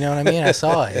 Do you know what I mean? I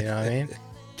saw it. You know what I mean?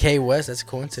 K West. That's a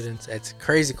coincidence. It's a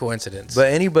crazy coincidence.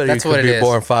 But anybody That's could what it be is.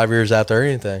 born 5 years after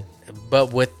anything.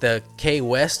 But with the K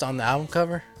West on the album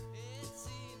cover,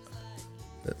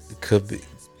 It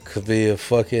could be a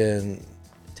fucking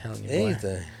I'm telling you, boy.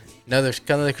 anything. No, there's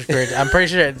another conspiracy. I'm pretty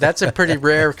sure that's a pretty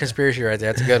rare conspiracy right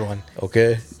there. That's a good one.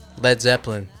 Okay. Led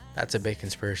Zeppelin. That's a big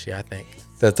conspiracy, I think.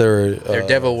 That they're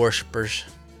Devil worshippers.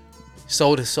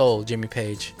 Soul to soul, Jimmy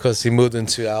Page. because he moved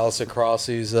into Alistair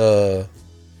Crossley's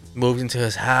Moved into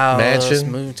his house.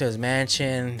 Mansion? Moved into his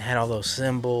mansion. Had all those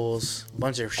symbols.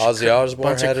 Bunch of Ozzy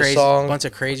Osbourne had a song. Bunch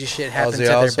of crazy shit happened to Ozzy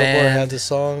their Osbourne band. had the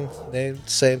song named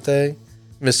same thing.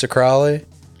 Mr. Crowley.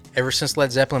 Ever since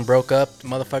Led Zeppelin broke up, the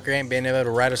motherfucker ain't been able to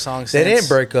write a song since. They didn't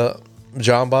break up.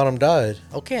 John Bonham died.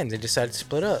 Okay, and they decided to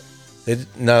split up. They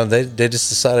just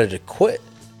decided to quit.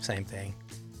 Same thing.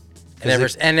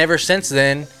 Is And ever since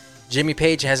then, Jimmy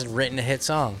Page hasn't written a hit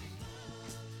song.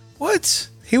 What?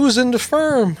 He was in The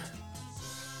Firm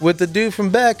with the dude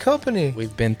from Bad Company.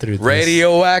 We've been through this.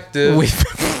 Radioactive.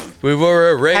 We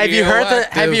were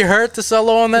radioactive. Have you heard the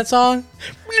solo on that song?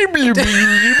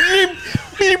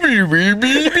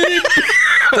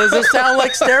 Does it sound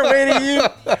like Stairway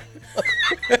to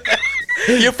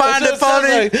You? You find it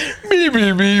funny?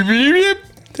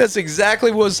 That's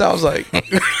exactly what it sounds like.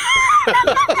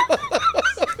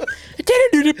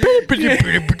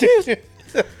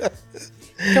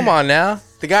 Come on now.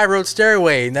 The guy wrote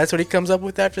Stairway, and that's what he comes up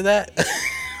with after that?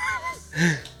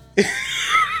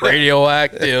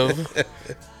 Radioactive.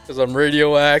 Because I'm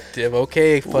radioactive.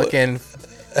 Okay, fucking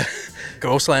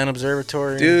Ghostland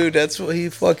Observatory. Dude, that's what he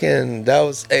fucking... That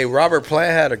was... Hey, Robert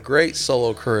Plant had a great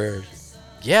solo career.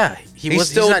 Yeah. He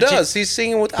still does. He's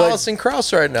singing with Alison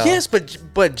Krauss right now. Yes,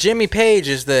 but Jimmy Page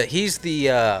is the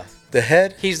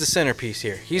head? He's the centerpiece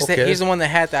here. He's the one that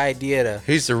had the idea to...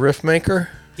 He's the riff maker?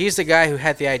 He's the guy who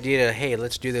had the idea to, hey,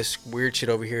 let's do this weird shit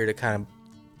over here to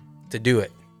do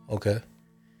it. Okay.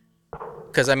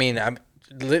 Because, I mean, I'm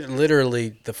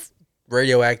literally the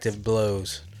radioactive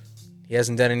blows. He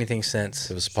hasn't done anything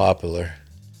since. It was popular.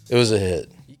 It was a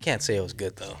hit. You can't say it was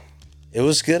good, though. It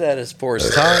was good for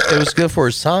his time. It was good for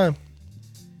his time.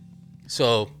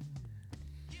 So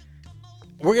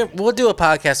we'll do a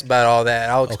podcast about all that.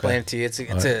 I'll explain it to you.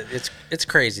 It's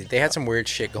crazy. They had some weird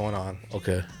shit going on.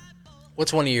 Okay.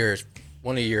 What's one of your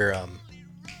one that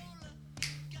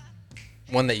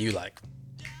you like?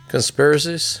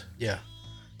 Conspiracies? Yeah.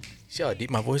 See how deep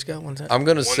my voice got one time? I'm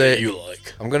gonna say you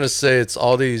like. I'm gonna say it's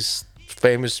all these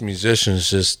famous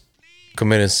musicians just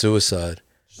committing suicide.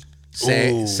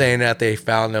 Saying that they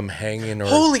found them hanging or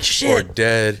holy shit or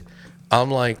dead. I'm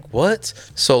like, what?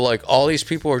 So like all these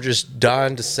people are just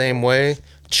dying the same way.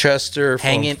 Chester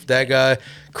hanging, from that guy,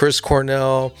 Chris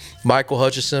Cornell, Michael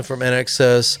Hutchison from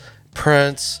NXS,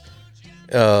 Prince.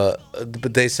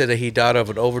 But they said that he died of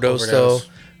an overdose. Though.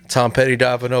 Tom Petty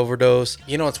died of an overdose.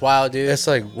 You know what's wild, dude? It's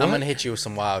like, what? I'm gonna hit you with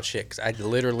some wild shit because I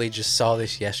literally just saw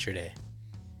this yesterday.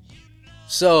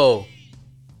 So,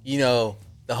 you know,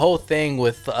 the whole thing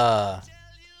with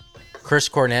Chris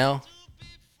Cornell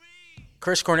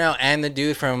and the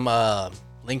dude from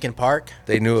Linkin Park.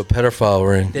 They knew a pedophile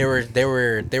ring. They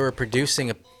were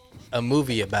producing a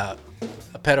movie about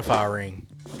a pedophile ring.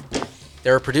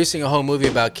 They were producing a whole movie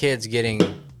about kids getting,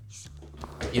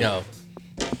 you know,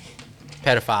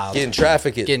 pedophiles,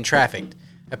 getting trafficked.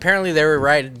 Apparently, they were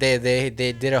right. They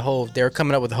did a whole. They were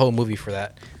coming up with a whole movie for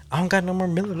that. I don't got no more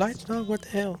Miller Lights, dog. What the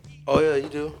hell? Oh yeah, you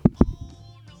do.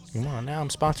 Come on, now I'm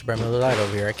sponsored by Miller Lite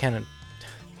over here. I can't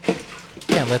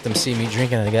let them see me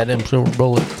drinking a goddamn Silver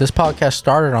Bullet. This podcast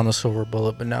started on the Silver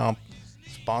Bullet, but now I'm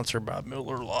sponsored by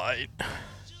Miller Lite.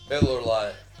 Miller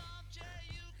Lite.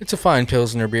 It's a fine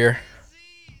Pilsner beer.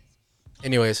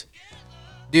 Anyways,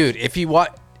 dude, if you watch,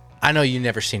 I know you've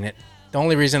never seen it. The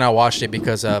only reason I watched it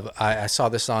because of I saw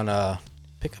this on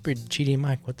pick up your GD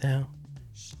mic. What the hell?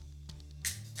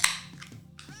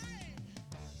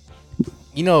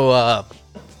 You know,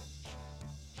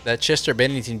 that Chester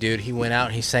Bennington dude, he went out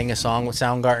and he sang a song with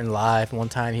Soundgarden live one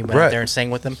time. He went out there and sang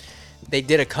with them. They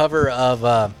did a cover of,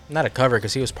 not a cover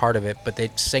because he was part of it, but they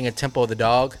sang a Tempo of the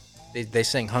Dog. They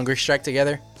sang Hunger Strike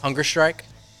together. Hunger Strike.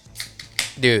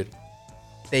 Dude,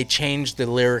 they changed the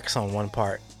lyrics on one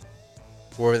part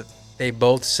where they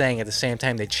both sang at the same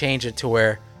time. They changed it to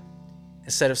where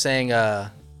instead of saying, I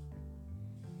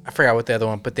forgot what the other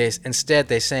one, but instead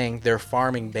they sang "They're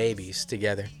farming babies"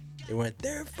 together. They went,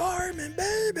 "They're farming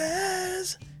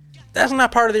babies." That's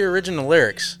not part of the original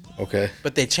lyrics. Okay.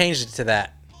 But they changed it to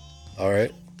that. All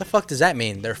right. What the fuck does that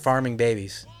mean? They're farming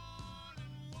babies.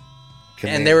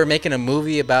 They were making a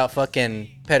movie about fucking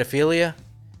pedophilia.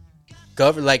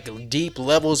 Like deep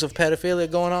levels of pedophilia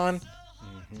going on.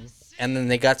 Mm-hmm. And then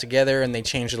they got together and they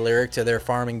changed the lyric to "They're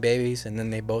farming babies," and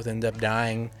then they both end up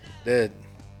dying. Dead.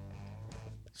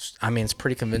 I mean, it's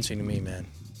pretty convincing to me, man.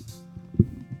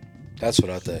 That's what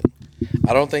I think.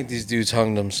 I don't think these dudes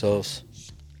hung themselves.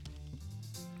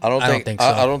 I don't think so.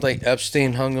 I don't think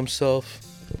Epstein hung himself,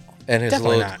 and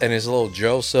his little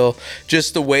jail cell.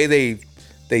 Just the way they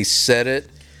said it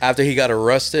after he got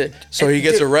arrested. So he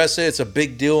gets arrested. It's a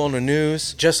big deal on the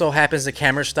news. Just so happens the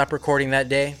cameras stopped recording that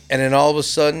day, and then all of a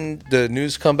sudden the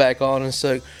news come back on and it's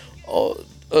like, oh.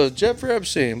 Jeffrey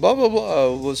Epstein, blah, blah,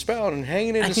 blah, was found and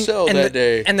hanging in a cell that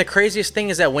day. And the craziest thing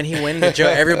is that when he went into jail,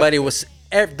 everybody was...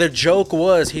 The joke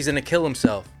was he's going to kill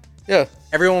himself. Yeah.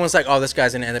 Everyone was like, oh, this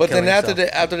guy's going to end up killing himself. But then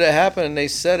after that happened and they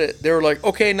said it, they were like,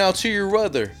 okay, now to your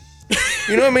brother.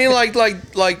 You know what I mean?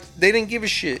 Like they didn't give a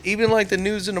shit. Even like the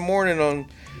news in the morning on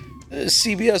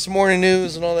CBS Morning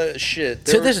News and all that shit.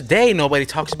 To this day, nobody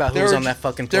talks about who's on that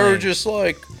fucking plane. They were just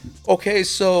like, Okay,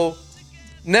 so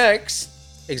next,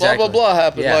 Exactly. blah blah blah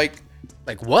happened. Yeah.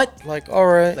 Like what? all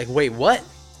right. Like wait, what?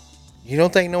 You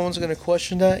don't think no one's gonna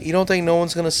question that? You don't think no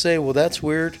one's gonna say, "Well, that's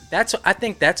weird"? I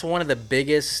think that's one of the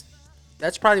biggest.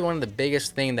 That's probably one of the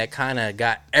biggest thing that kind of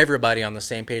got everybody on the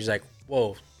same page. Like,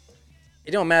 whoa,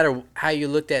 it don't matter how you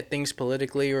looked at things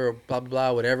politically or blah blah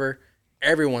blah, whatever.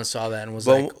 Everyone saw that and was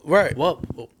like, right. what?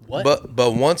 What?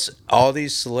 But once all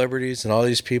these celebrities and all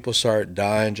these people start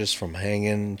dying just from hanging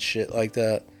and shit like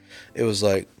that, it was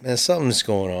like, man, something's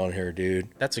going on here, dude.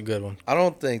 That's a good one. I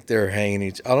don't think they're hanging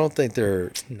each. I don't think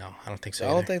they're. No, I don't think so.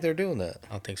 I don't think they're doing that.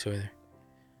 I don't think so either.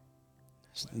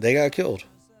 They got killed.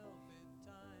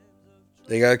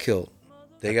 They got killed.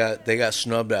 They got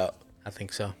snubbed out, I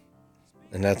think so.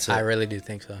 and that's it. I really do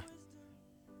think so.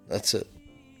 That's it.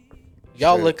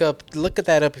 Y'all Sure. look at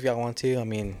that up if y'all want to. I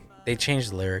mean, they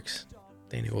changed the lyrics.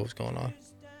 They knew what was going on.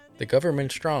 The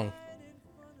government's strong.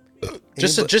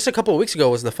 Just a couple of weeks ago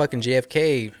was the fucking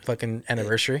JFK fucking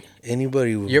anniversary.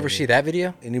 Anybody with You ever money- see that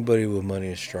video? Anybody with money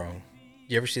is strong.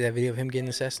 You ever see that video of him getting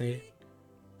assassinated?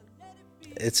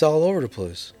 It's all over the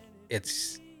place.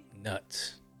 It's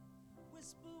nuts.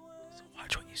 So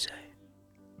watch what you say.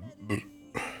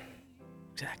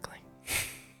 Exactly.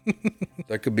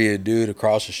 There could be a dude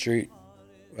across the street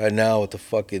right now with the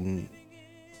fucking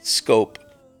scope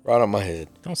right on my head.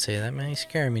 Don't say that, man. You're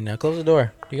scaring me now. Close the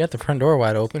door. You got the front door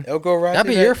wide open. It'll go right. That'd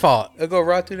through be that- your fault. It'll go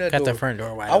right through that Got door. the front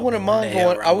door wide I open. wouldn't What mind the hell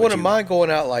going. wrong I with wouldn't you? mind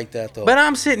going out like that though. But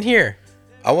I'm sitting here.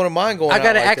 I wouldn't mind going. I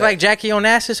gotta out act that. like Jackie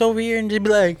Onassis over here and just be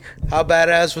like, How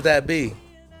badass would that be?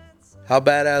 How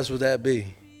badass would that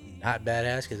be? not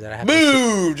badass, because I have to.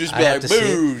 Boo! Just be I have like to see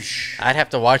it. boosh. I'd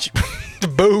have to watch the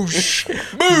boosh.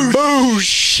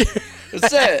 Boosh.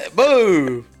 What's that?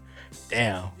 Boo!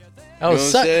 Damn. That You know was what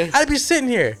I'm suck. saying? I'd be sitting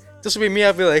here. This would be me.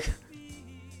 I'd be like,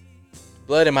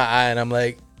 blood in my eye, and I'm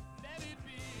like,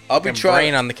 I'll be brain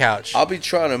trying. on the couch. I'll be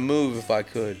trying to move if I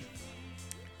could,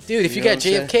 Dude, if you you, know got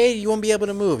what I'm JFK, you won't be able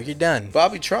to move. You're done. but I'll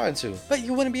be trying to. But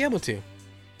you wouldn't be able to.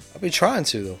 I'll be trying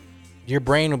to though. Your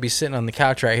brain will be sitting on the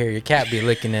couch right here. Your cat be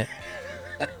licking it.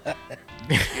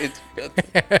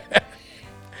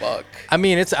 Fuck. I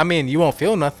mean, you won't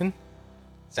feel nothing.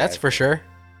 That's for sure.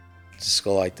 Just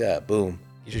go like that. Boom.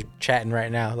 You're just chatting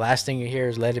right now. Last thing you hear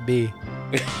is "Let It Be."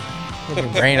 Your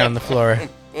brain on the floor,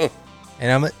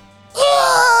 and I'm like,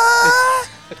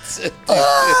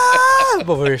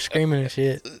 but we're screaming and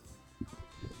shit.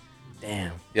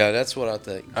 Damn, Yeah, that's what I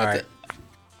think. All right.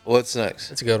 What's next?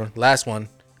 that's a good one. Last one.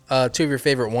 Two of your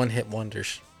favorite one-hit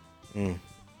wonders.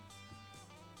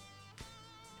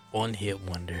 One-hit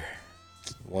wonder.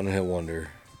 One hit wonder.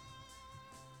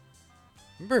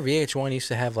 Remember VH1 used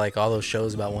to have like all those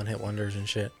shows about one-hit wonders and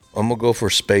shit. I'm gonna go for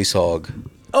Space Hog.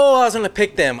 Oh, I was gonna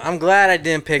pick them. I'm glad I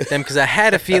didn't pick them because I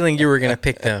had a feeling you were gonna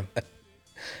pick them.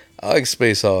 I like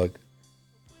Space Hog.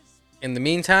 In the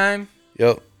meantime,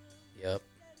 Yep. yep.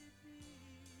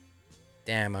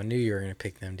 Damn, I knew you were gonna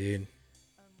pick them, dude.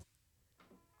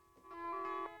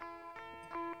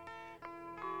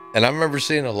 And I remember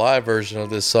seeing a live version of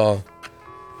this song,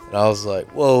 and I was like,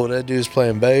 "Whoa, that dude's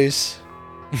playing bass,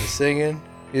 he's singing,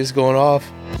 he's going off."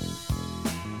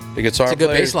 The guitar It's a good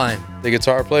player, bass line. the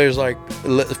guitar player's like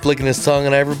flicking his tongue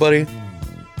on everybody.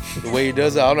 The way he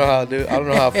does it, I don't know how to do. I don't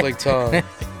know how to flick tongue.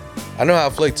 I know how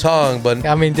to flick tongue, but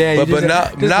I mean, damn, but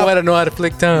not I don't know how to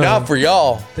flick tongue. not for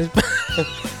y'all.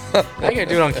 I gotta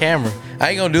do it on camera. I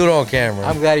ain't gonna do it on camera.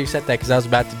 I'm glad you said that because I was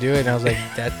about to do it and I was like,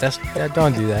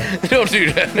 don't do that. Don't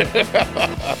do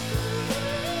that.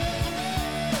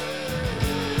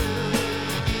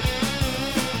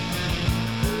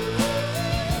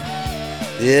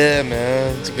 Yeah,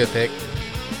 man. It's a good pick.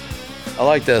 I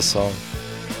like that song.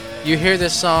 You hear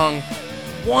this song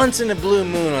once in a blue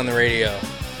moon on the radio.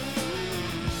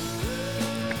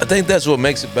 I think that's what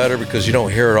makes it better because you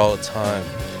don't hear it all the time.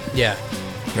 Yeah.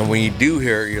 And when you do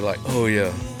hear it, you're like, oh,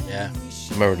 yeah. Yeah.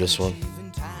 Remember this one?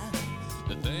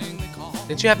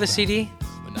 Did you have the CD?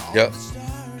 Yep.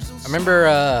 I remember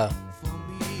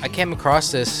I came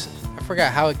across this. I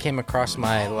forgot how it came across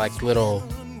my like little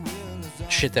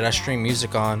shit that I stream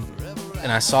music on,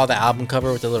 and I saw the album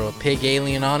cover with the little pig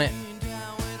alien on it.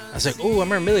 I was like, "Ooh, I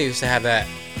remember Millie used to have that."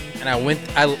 And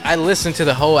I listened to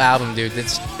the whole album, dude.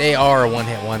 They are a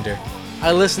one-hit wonder.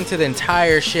 I listened to the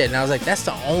entire shit, and I was like, "That's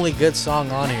the only good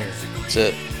song on here." That's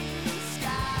it.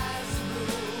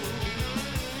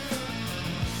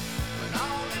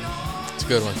 It's a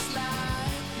good one.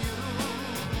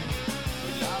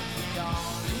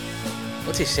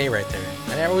 What's he say right there?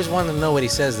 I always wanted to know what he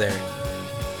says there.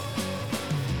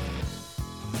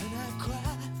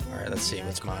 All right, let's see.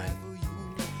 What's mine?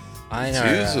 Mine are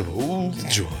Tears of old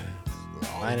joy.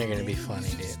 Mine are gonna be funny,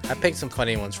 dude. I picked some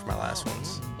funny ones for my last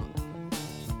ones.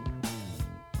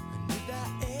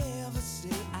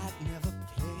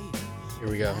 Here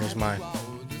we go. Here's mine.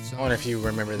 I wonder if you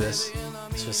remember this.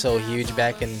 This was so huge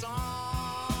back in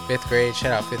 5th grade.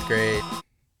 Shout out 5th grade.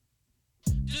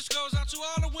 This goes out to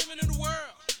all the women in the world,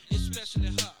 especially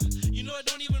her. You know it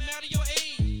don't even matter your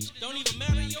age. Don't even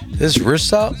matter your This is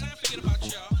Rissop? forget about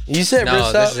y'all. You said No,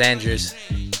 Rissop? this is Andrews.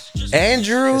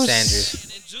 Andrews? This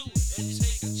is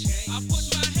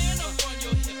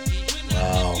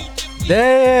Wow.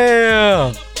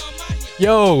 Damn.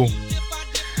 Yo.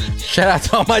 Shout out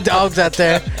to all my dogs out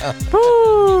there.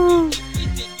 Woo.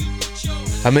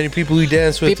 How many people you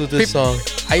dance with Peop- this peop- song?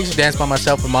 I used to dance by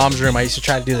myself in mom's room. I used to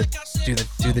try to do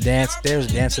the dance. There was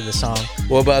a dance to the song.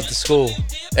 What about the school?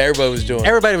 Everybody was doing it.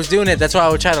 Everybody was doing it. That's why I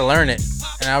would try to learn it,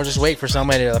 and I would just wait for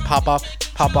somebody to pop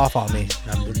off on me.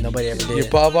 Nobody ever did. You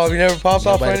pop off? You never popped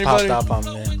off for Nobody anybody? popped off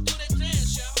on me.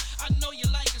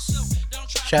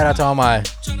 Shout out to all my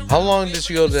How long did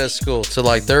you go to that school? To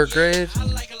like 3rd grade?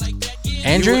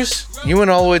 Andrews. You went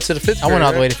all the way to the 5th grade. I went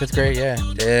all the way right? to 5th grade. Yeah,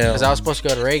 Damn. because I was supposed to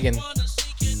go to Reagan.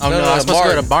 Oh no, no, I was supposed to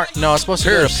go to Martin. No, I was supposed to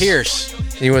go to Pierce.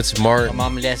 You went to My Martin.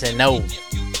 mom and dad said no.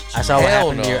 I saw what Hell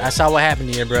happened to no. you. I saw what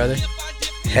happened to you, brother.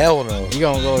 Hell no. You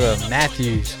gonna go to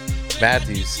Matthews?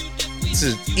 Matthews. This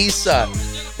is East Side.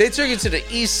 They took you to the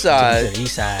East To Side. the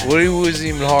east side. What it was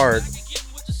even hard.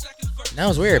 That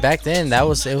was weird. Back then, it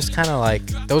was kind of like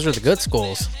those were the good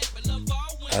schools.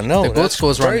 I know. The good that's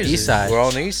schools were on the crazy. East Side. We're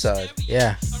on the East Side.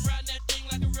 Yeah.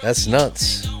 That's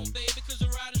nuts.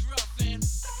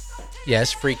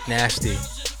 Yes, Freak Nasty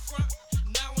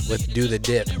with Do the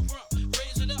Dip.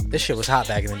 This shit was hot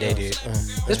back in the day, dude.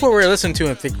 This is what we were listening to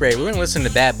in 5th grade. We weren't listening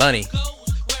to Bad Bunny.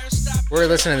 We were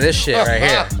listening to this shit right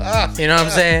here. You know what I'm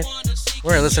saying? We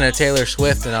weren't listening to Taylor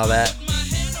Swift and all that.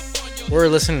 We were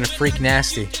listening to Freak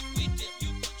Nasty.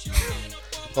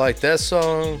 Like that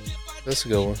song. That's a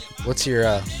good one. What's your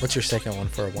second one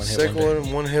for a one hit Second wonder?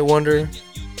 one hit wonder.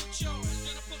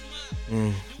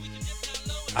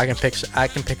 I can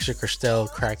picture Christelle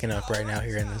cracking up right now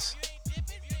hearing this.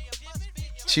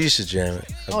 She used to jam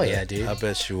it. I Oh, bet. yeah, dude. I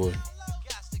bet she would.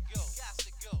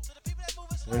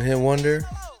 One hit wonder.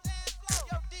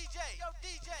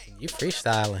 You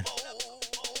freestyling.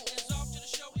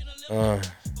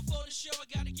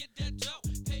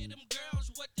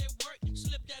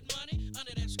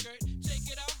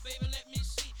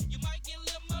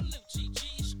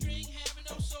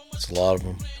 It's a lot of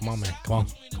them. Come on, man. Come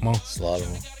on. It's a lot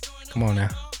of them. Come on now.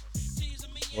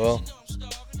 Well,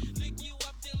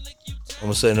 I'm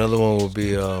gonna say another one would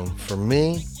be for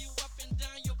me.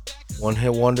 One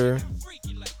hit wonder.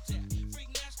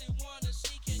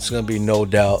 It's gonna be No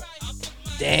Doubt.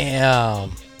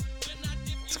 Damn.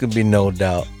 It's gonna be No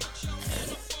Doubt.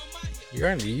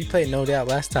 You played No Doubt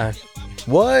last time.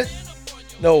 What?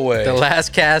 No way. The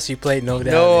last cast you played No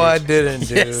Doubt. No, dude. I didn't, dude.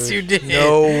 Yes, you did.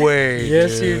 No way.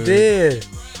 Yes, dude. you did.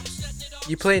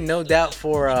 You played No Doubt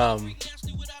for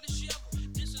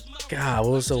God,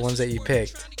 what was the ones that you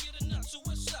picked?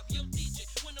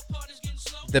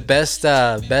 The best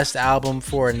album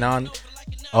for a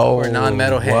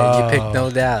non-metalhead. wow. You picked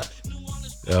No Doubt.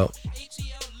 Yep.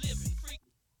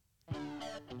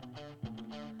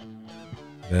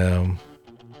 Damn.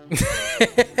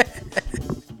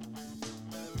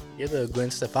 You're the Gwen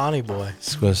Stefani boy.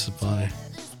 It's Gwen Stefani.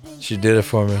 She did it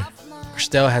for me.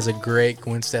 Christelle has a great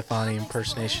Gwen Stefani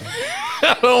impersonation.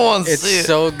 I don't want to It's see it.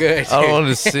 so good. I don't dude. want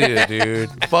to see it, dude.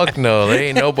 Fuck no. There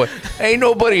ain't nobody. Ain't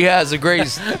nobody has a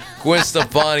great Gwen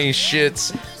Stefani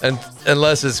shits,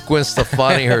 unless it's Gwen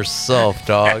Stefani herself,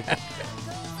 dog.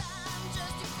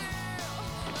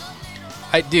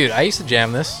 I used to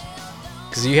jam this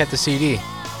because you had the CD.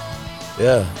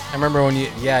 Yeah. I remember when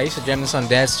I used to jam this on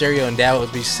Dad's stereo, and Dad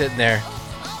would be sitting there.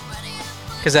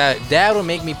 Because Dad would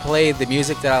make me play the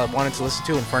music that I wanted to listen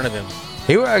to in front of him.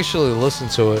 He would actually listen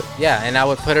to it. Yeah, and I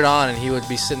would put it on, and he would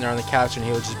be sitting there on the couch, and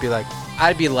he would just be like,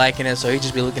 I'd be liking it, so he'd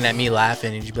just be looking at me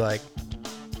laughing, and he'd be like,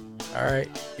 all right,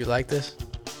 you like this?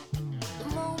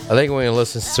 I think when he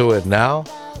listens to it now,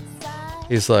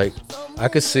 he's like, I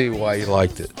could see why you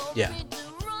liked it. Yeah.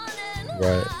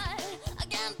 Right.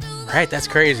 Right, that's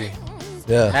crazy.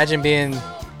 Yeah. Imagine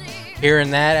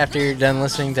hearing that after you're done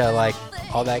listening to, like,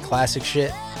 all that classic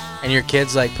shit, and your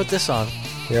kid's like, put this on.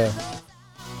 Yeah.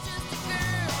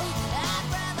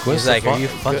 He's like, are you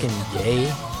fucking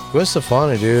gay? Gwen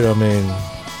Stefani, dude. I mean,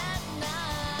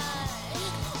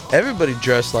 everybody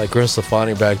dressed like Gwen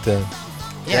Stefani back then.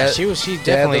 Yeah, They she had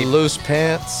definitely. the loose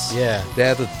pants. Yeah. They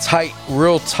had the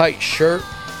real tight shirt.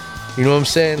 You know what I'm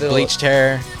saying? Bleached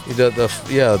hair.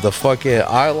 The fucking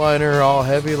eyeliner all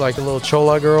heavy like a little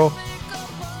chola girl.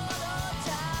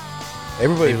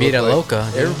 Everybody Mi Vida looked Loca,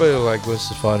 Like, dude. everybody looked like Gwen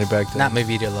Stefani back then. Not Mi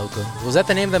Vida Loca. Was that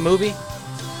the name of the movie?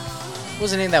 What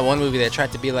was the name of that one movie that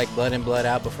tried to be like Blood In, Blood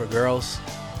Out, but for girls?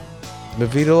 Mi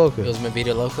Vida Loca. It was Mi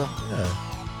Vida Loca? Yeah.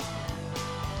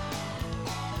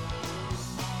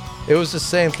 It was the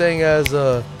same thing as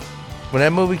when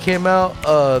that movie came out.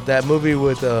 That movie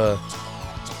with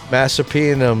Master P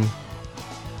and them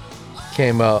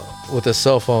came out with a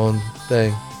cell phone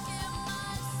thing.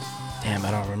 Damn, I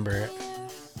don't remember it.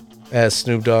 It had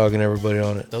Snoop Dogg and everybody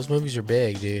on it. Those movies are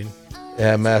big, dude. It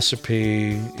had Master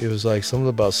P. It was like something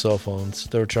about cell phones.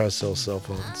 They were trying to sell cell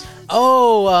phones.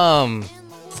 Oh,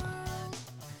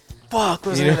 fuck, what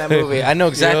was the name of that movie? I know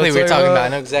exactly what you're talking about. I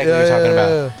know exactly what you're talking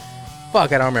about.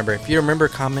 Fuck, I don't remember. If you remember,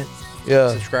 comment, Yeah.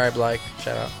 subscribe, like,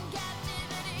 shout out.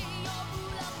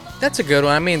 That's a good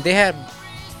one. I mean, they had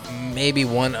maybe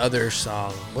one other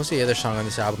song. What's the other song on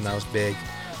this album that was big?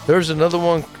 There's another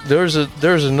one. There's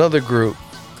another group.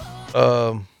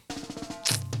 Man,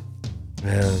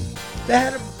 they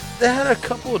had a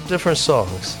couple of different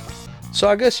songs. So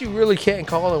I guess you really can't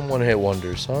call them one-hit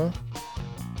wonders, huh?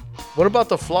 What about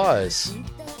the Flies?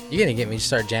 You're gonna get me to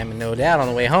start jamming No Doubt on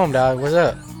the way home, dog. What's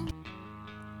up?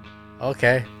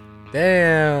 Okay.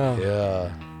 Damn.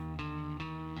 Yeah.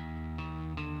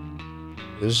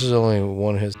 This is only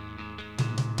one hit.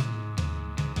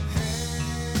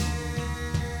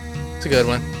 It's a good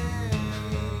one.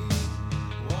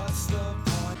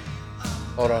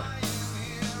 Hold on.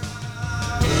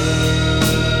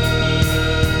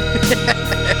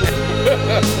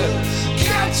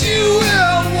 Got you where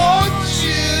I want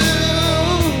you.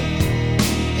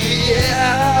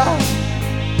 Yeah.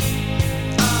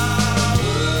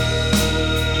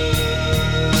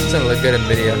 It's gonna look good in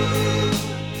video.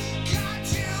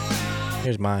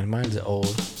 Here's mine. Mine's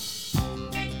old.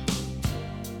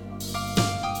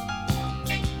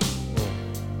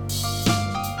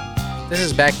 This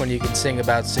is back when you could sing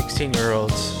about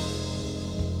 16-year-olds.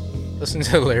 Listen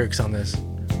to the lyrics on this.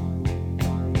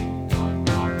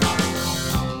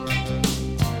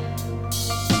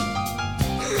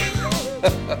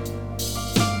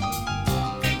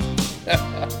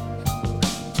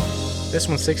 This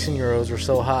one, 16-year-olds were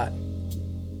so hot.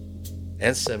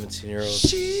 And 17-year-olds.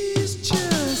 She's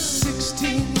just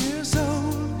 16 years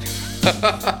old.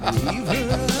 Leave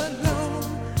her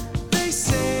alone. They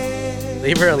say.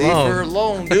 Leave her Leave alone. her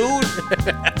alone, dude.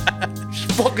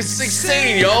 She's fucking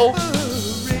 16, yo.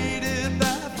 Separated by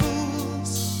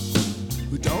fools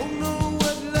who don't know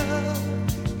what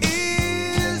love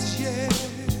is yet.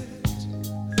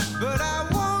 But I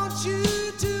want you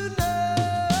to know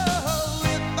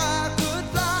if I could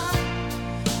fly,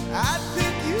 I'd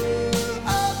pick you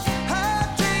up,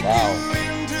 I'd take Wow. you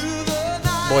into the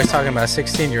night. Boy's talking about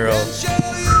 16-year-olds.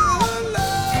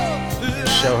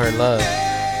 Show her love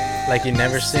like you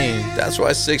never seen. That's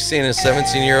why 16 and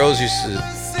 17-year-olds used to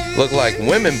look like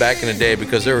women back in the day,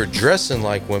 because they were dressing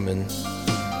like women.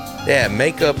 They had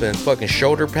makeup and fucking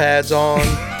shoulder pads on.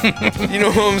 You know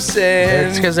what I'm It's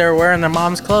saying? because they were wearing their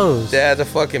mom's clothes. They had the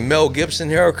fucking Mel Gibson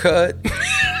haircut.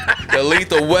 The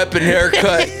Lethal Weapon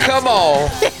haircut. Come on.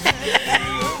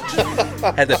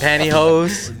 Had the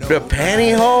pantyhose. The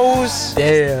pantyhose.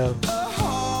 Damn.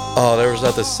 Oh, there was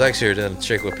nothing sexier than a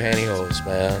chick with pantyhose,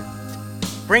 man.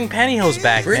 Bring pantyhose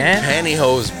back, Bring man.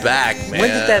 pantyhose back, man. When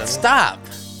did that stop?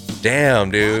 Damn,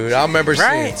 dude. I remember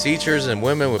Right. seeing teachers and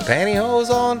women with pantyhose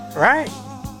on. Right?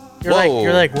 Whoa.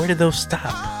 You're like, where did those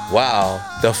stop? Wow.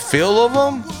 The feel of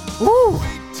them? Woo.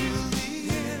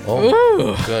 Oh,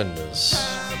 Ooh. my goodness.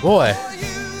 Boy.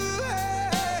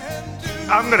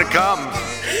 I'm gonna come.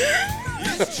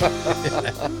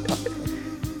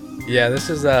 Yeah, this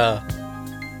is I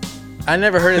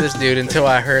never heard of this dude until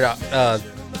I heard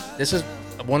this is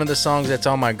one of the songs that's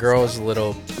on my girls'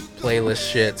 little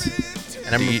playlist shit.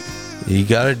 And I'm You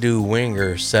gotta do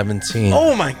Winger 17.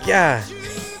 oh my god.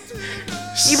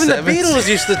 Even the 17. Beatles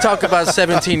used to talk about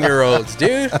 17-year-olds,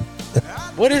 dude.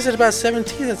 What is it about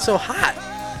 17 that's so hot?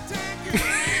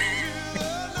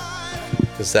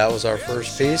 Because that was our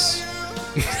first piece.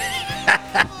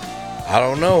 I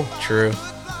don't know. True.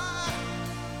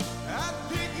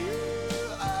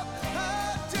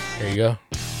 There you go.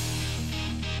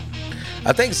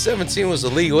 I think 17 was the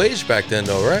legal age back then,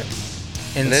 though, right?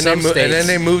 In And then, some states, and then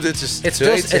they moved it to, it's to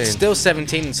still 18. it's still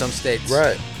 17 in some states.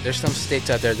 Right. There's some states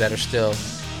out there that are still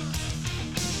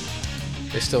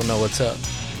they still know what's up.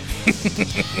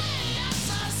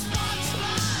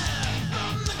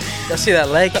 Y'all see that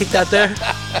leg kicked out there?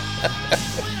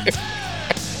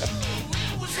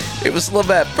 It was love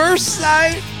at first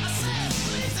sight.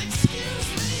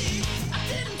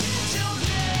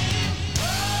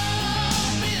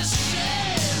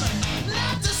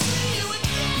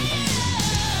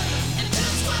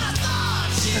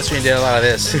 She did a lot of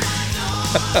this.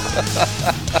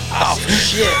 Oh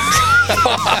shit!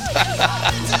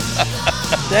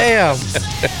 Damn.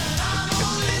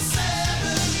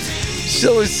 She's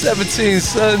only 17,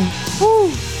 son.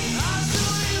 Woo.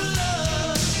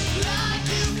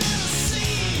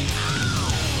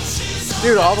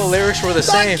 Dude, all the lyrics were the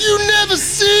same. You never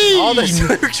see. All the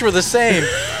lyrics were the same.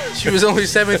 She was only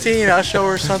 17. I'll show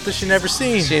her something she never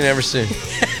seen. She ain't never seen.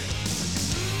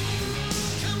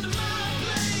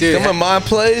 Dude, Come to my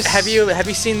place. have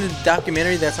you seen the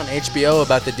documentary that's on HBO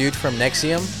about the dude from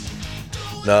Nexium?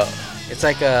 No. It's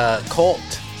like a cult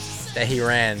that he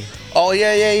ran. Oh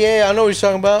yeah. I know what you're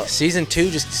talking about. Season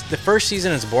 2, the first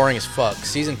season is boring as fuck.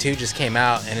 Season 2 just came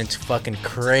out and it's fucking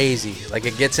crazy. Like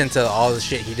it gets into all the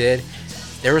shit he did.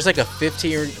 There was like a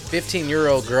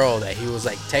 15-year-old girl that he was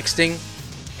like texting,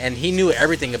 and he knew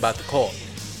everything about the cult,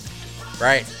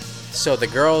 right? So the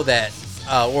girl that,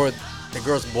 or the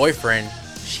girl's boyfriend,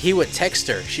 he would text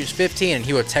her. She was 15, and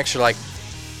he would text her like,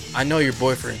 "I know your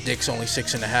boyfriend's dick's only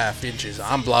 6.5 inches.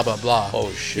 I'm blah blah blah."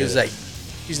 Oh shit. He was like,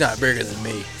 "He's not bigger than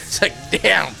me." It's like,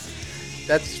 damn,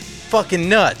 that's fucking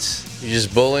nuts. You're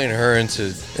just bullying her into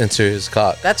his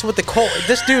cock. That's what the cult.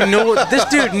 This dude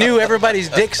knew everybody's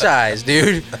dick size,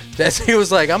 dude. He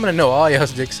was like, I'm gonna know all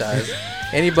y'all's dick size.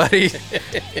 Anybody,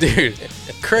 dude,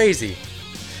 crazy.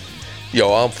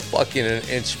 Yo, I'm fucking an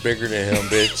inch bigger than him,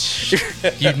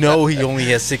 bitch. You know he only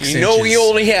has 6 inches. You know he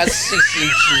only has 6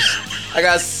 inches. I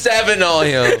got 7 on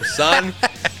him, son.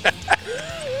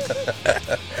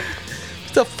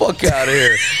 Get the fuck out of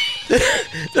here.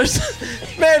 There's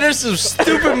some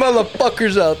stupid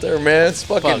motherfuckers out there, man. It's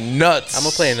fucking nuts. I'm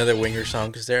gonna play another Winger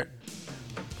song because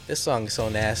this song is so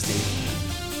nasty.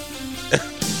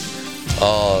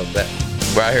 Oh, that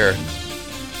right here.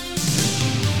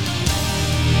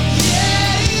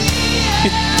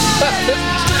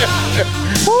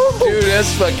 Dude,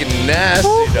 that's fucking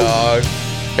nasty, dog.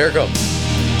 Here it comes.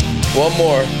 One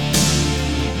more.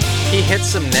 He hits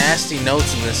some nasty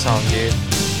notes in this song, dude.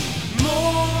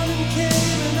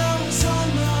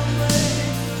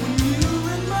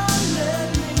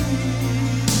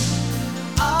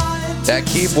 That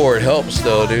keyboard helps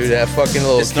though, dude. That fucking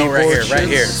little This note keyboard right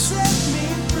here.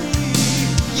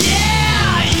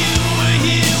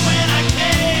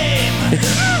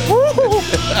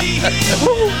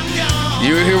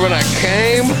 You were here when I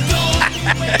came.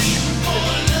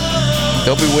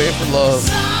 Don't be waiting for love.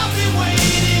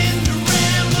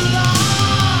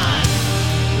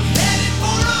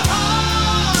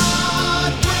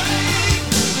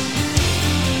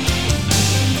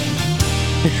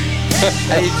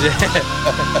 Hey,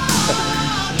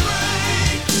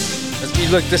 you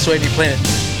look this way and you play it.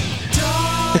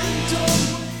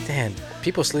 Damn,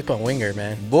 people sleep on Winger,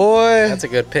 man. Boy, That's a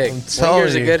good pick. telling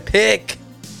Winger's a you. good pick.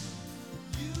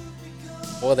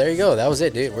 Well, there you go. That was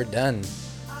it, dude. We're done.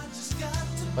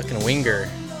 Fucking Winger.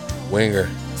 Winger.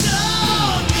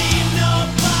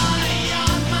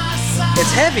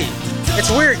 It's heavy.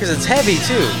 It's weird because it's heavy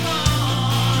too.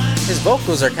 His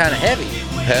vocals are kind of heavy,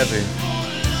 Heavy.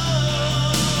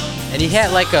 and he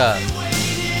had like a.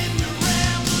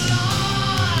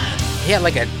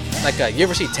 You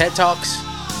ever see TED Talks?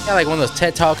 He had like one of those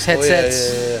TED Talks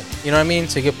headsets. Yeah. You know what I mean?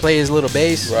 So he could play his little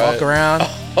bass, Right. walk around.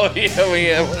 Oh yeah, we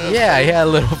have. Yeah, he had a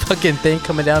little fucking thing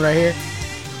coming down right here.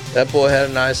 That boy had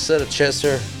a nice set of chest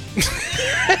hair.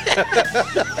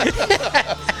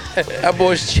 That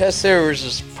boy's chest hair was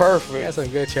just He perfect. had some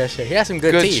good chest hair. He had some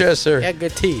good Good teeth. chest hair. He had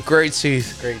good teeth. Great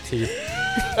teeth. Great teeth.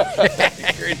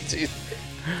 Great teeth.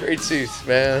 Great teeth,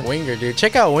 man. Winger, dude.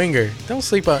 Check out Winger. Don't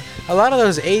sleep on. A lot of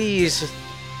those 80s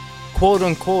quote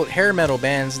unquote hair metal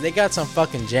bands, they got some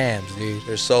fucking jams, dude.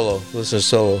 They're solo. Listen to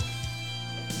solo.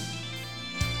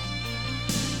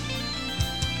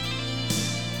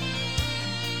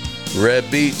 Red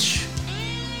Beach.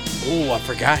 Ooh, I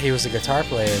forgot he was a guitar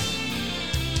player.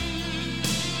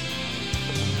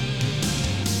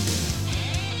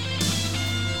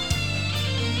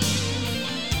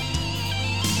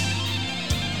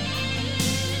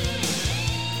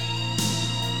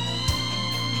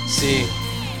 See,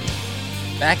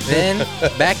 back then,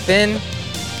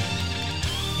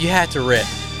 you had to rip.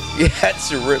 You had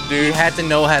to rip, You dude. had to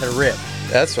know how to rip.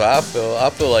 That's what I feel. I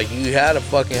feel like you had to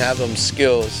fucking have them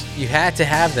skills. You had to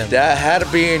have them. That had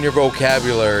to be in your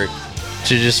vocabulary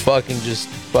to just fucking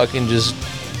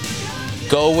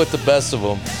go with the best of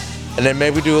them. And then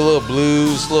maybe do a little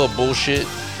blues, a little bullshit,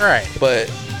 All right. but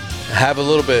have a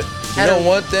little bit. You know,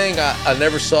 one thing I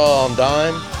never saw on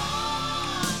Dime,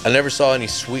 I never saw any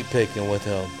sweep picking with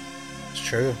him. It's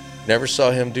true. Never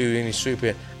saw him do any sweep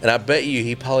picking. And I bet you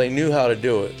he probably knew how to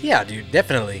do it. Yeah, dude,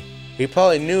 definitely. He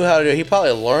probably knew how to do it. He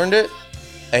probably learned it.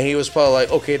 and he was probably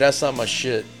like, okay, that's not my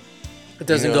shit. It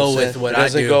doesn't You know go I'm with saying? what it I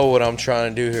doesn't do. go what I'm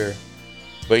trying to do here.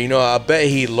 But you know, I bet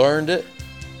he learned it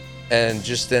and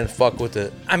just didn't fuck with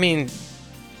it. I mean,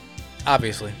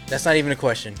 obviously, that's not even a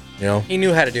question. You know, He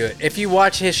knew how to do it. If you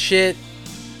watch his shit,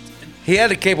 he had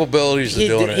the capabilities of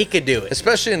doing it. he could do it.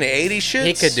 Especially in the 80s shit.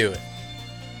 He could do it.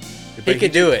 But He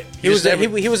could do it. He was just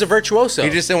he was a virtuoso. He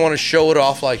just didn't want to show it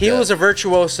off like He that. was a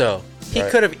virtuoso. He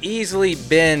Right. could have easily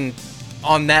been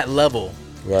on that level.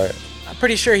 Right, I'm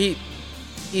pretty sure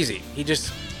easy.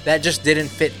 That just didn't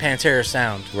fit Pantera's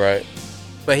sound. right,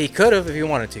 But he could have if he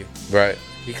wanted to. right.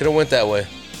 He could have went that way.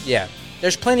 Yeah.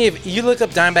 There's plenty of, you look up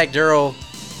Dimebag Darrell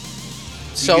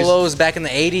solos back in the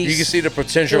 80s. You can see the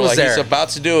potential. It was Like there. he's about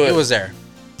to do it. It was there.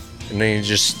 And then he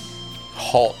just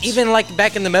halts. Even like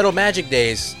back in the Metal Magic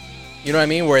days, you know what I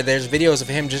mean? Where there's videos of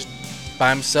him just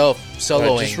by himself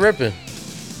soloing. Just ripping.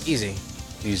 Easy.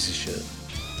 Easy shit.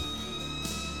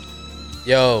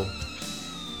 Yo.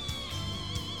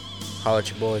 Holla at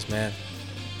your boys, man.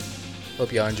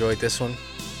 Hope y'all enjoyed this one.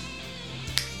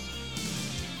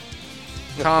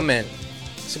 Comment.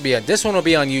 This one will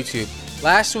be on YouTube.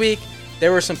 Last week,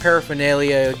 there were some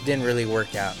paraphernalia. It didn't really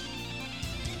work out.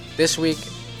 This week,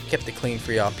 kept it clean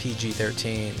for y'all.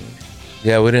 PG-13.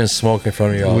 Yeah, we didn't smoke in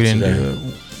front of y'all We didn't today.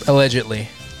 do it. Allegedly.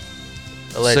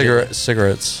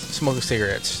 Cigarettes. Smoke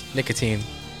cigarettes. Nicotine.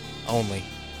 Only.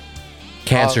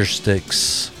 Cancer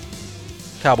sticks.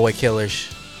 Cowboy Killers.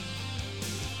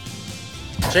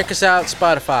 Check us out,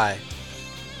 Spotify,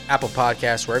 Apple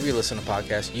Podcasts, wherever you listen to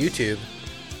podcasts, YouTube.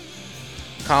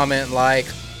 Comment, like.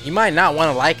 You might not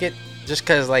want to like it just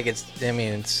because, like, it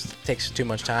takes too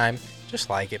much time. Just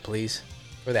like it, please,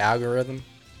 for the algorithm.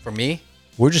 For me,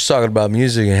 We're just talking about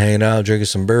music and hanging out, drinking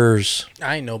some beers.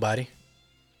 I ain't nobody,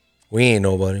 We ain't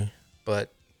nobody. but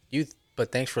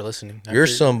thanks for listening. You're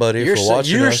somebody for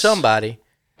watching You're us. somebody.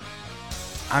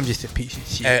 I'm just a piece of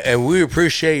shit. And we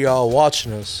appreciate y'all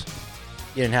watching us.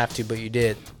 You didn't have to, but you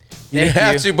did. You didn't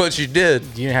have to, but you did. You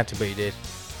didn't have to, but you did.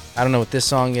 I don't know what this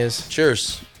song is.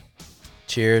 Cheers.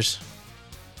 Cheers.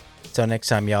 Until next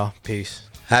time, y'all. Peace.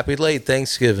 Happy late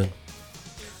Thanksgiving.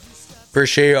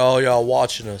 Appreciate all y'all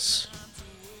watching us.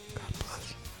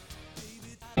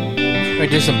 I'm gonna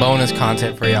do some bonus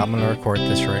content for y'all. I'm gonna record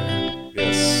this right now.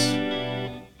 Yes.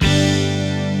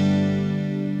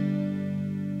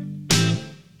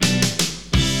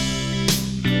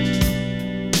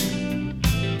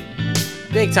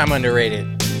 Big time underrated.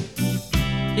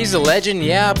 He's a legend,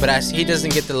 yeah, but he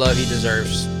doesn't get the love he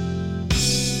deserves.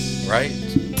 Right?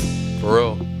 For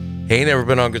real. He ain't never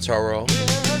been on Guitar Roll. A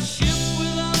ship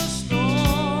without a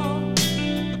storm,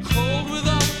 a cold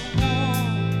without the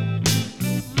warm,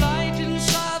 light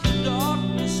inside the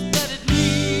darkness that it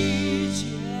needs,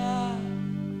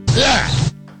 yeah.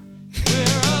 We're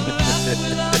a laugh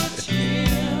without a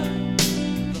tear,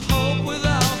 the hope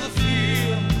without the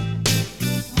fear.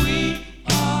 We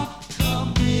are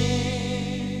coming.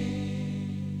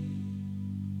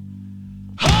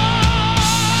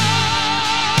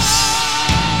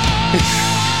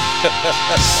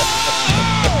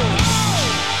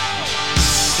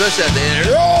 Especially at the end.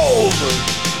 Oh!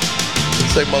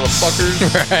 It's like motherfuckers.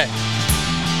 Right.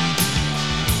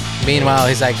 Meanwhile,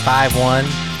 he's like 5'1".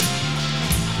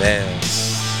 Man.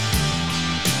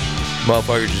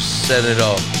 Motherfucker just setting it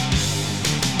off.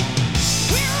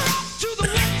 We're off to the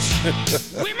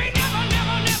witch. We may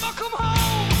never come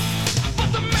home,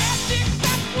 but the magic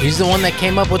that we He's the one that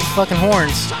came up with the fucking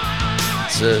horns.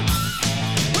 That's it.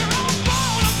 we're all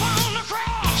born upon the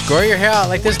cross. Grow your hair out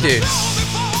like this dude.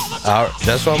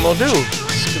 That's what I'm gonna do.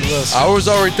 I was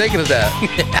already thinking of that.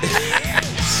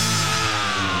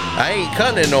 I ain't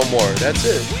cutting it no more. That's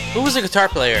it. Who was the guitar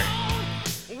player?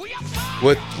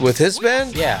 With his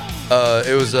band? Yeah.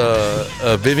 It was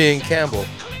Vivian Campbell.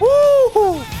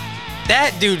 Woo!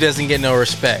 That dude doesn't get no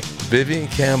respect. Vivian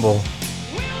Campbell.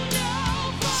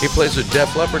 He plays with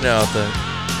Def Leppard now, I think.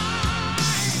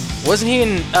 Wasn't he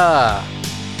in?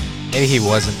 Maybe he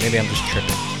wasn't. Maybe I'm just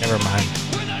tripping. Never mind.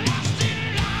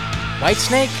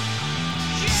 Whitesnake?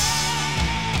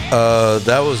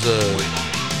 That was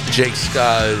Jake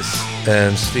Skies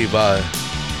and Steve Vai.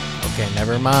 Okay,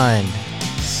 never mind.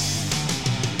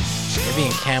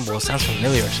 Vivian Campbell sounds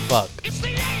familiar as fuck.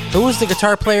 Who was the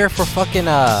guitar player for fucking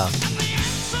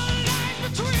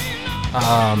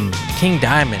King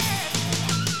Diamond?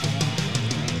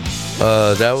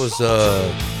 That was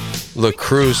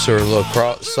Lacrosse or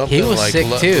Lacrosse, something He was like sick,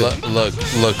 too.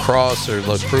 Lacrosse or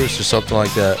Lacrosse or something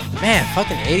like that. Man,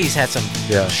 fucking 80s had some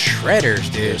Yeah. shredders,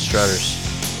 Yeah, dude. Strutters.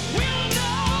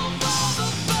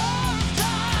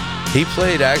 He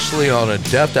played actually on a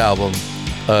Death album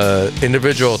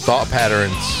individual thought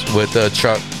patterns with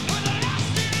Chuck.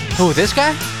 Who, this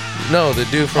guy? No, the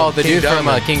dude from The King dude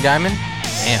Diamond. from King Diamond?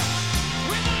 Damn.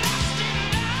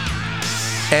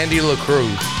 Andy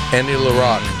LaCruz. Andy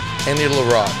LaRock. Andy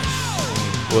LaRock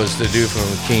was the dude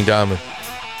from King Diamond.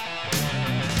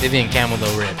 Vivian Campbell,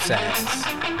 though, rips ass.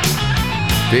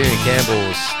 Vivian Campbell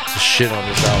was the shit on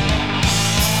this album.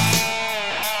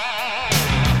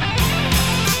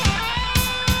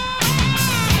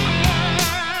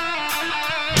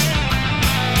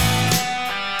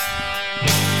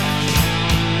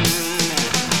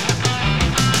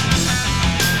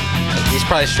 He's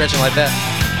probably stretching like that.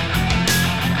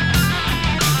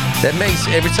 That makes,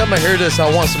 every time I hear this, I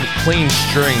want some clean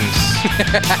strings.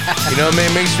 You know what I mean?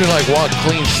 It makes me like want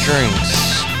clean strings.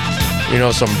 You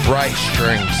know, some bright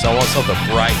strings. I want something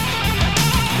bright.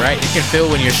 Right? You can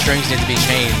feel when your strings need to be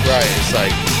changed. Right, it's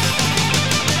like,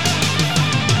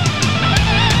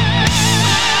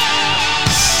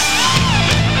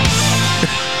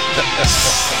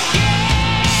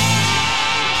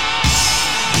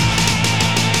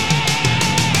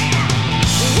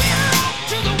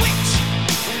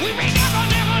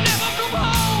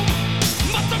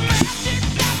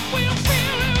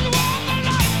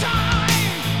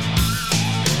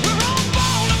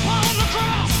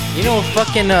 You know,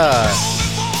 fucking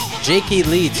J.K.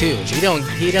 Lee too. He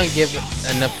don't give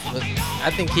enough.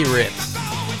 I think he rips.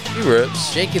 he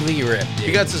rips. J.K. Lee ripped. Dude.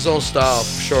 He got his own style,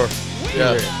 for sure.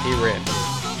 Yeah. He ripped.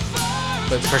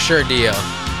 But for sure, Dio.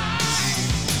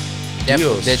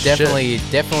 Dio's They're shit.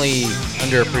 definitely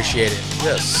underappreciated.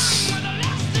 Yes.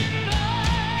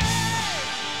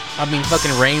 I mean,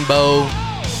 fucking Rainbow,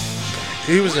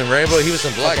 He was in Rainbow. He was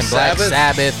in Black fucking Black Sabbath.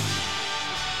 Sabbath.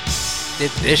 Did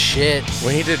this shit.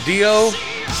 When he did Dio,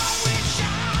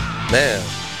 man.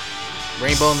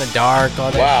 Rainbow in the Dark, all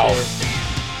that Wow. shit.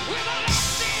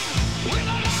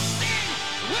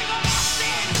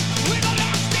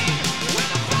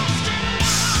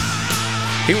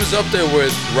 He was up there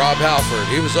with Rob Halford.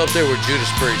 He was up there with Judas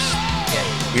Priest.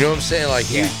 Yeah. You know what I'm saying? Like,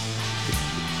 he,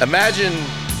 imagine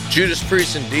Judas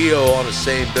Priest and Dio on the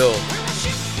same bill.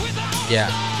 Yeah,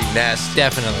 Be nasty.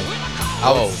 definitely.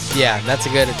 Whoa. Yeah, that's a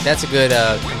good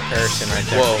comparison right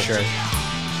there Whoa. for sure.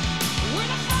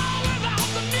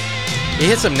 He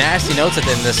hit some nasty notes at the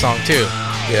end of this song too,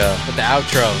 Yeah. with the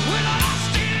outro.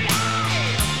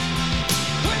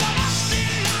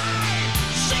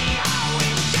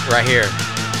 Right here.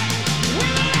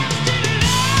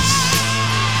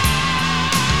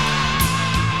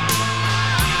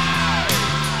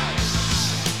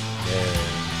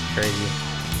 Crazy.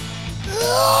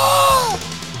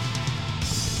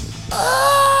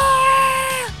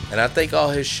 And I think all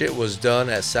his shit was done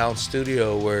at Sound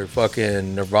Studio, where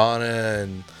fucking Nirvana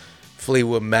and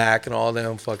Fleetwood Mac and all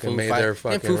them fucking made their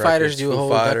fucking Foo Fighters records. do a whole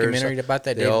documentary about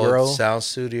that. They Dave all Grohl. Sound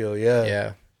Studio, yeah.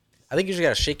 Yeah. I think you just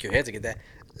gotta shake your head to get that.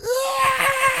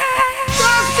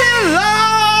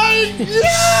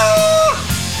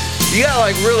 You gotta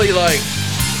like really like,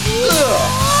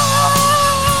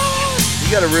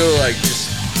 you gotta really like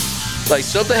just like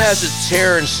something has to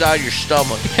tear inside your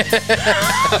stomach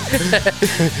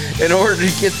in order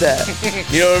to get that.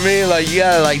 You know what I mean? Like you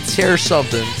gotta like tear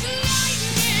something.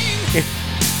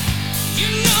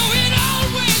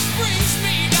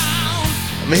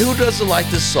 I mean, who doesn't like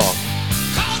this song?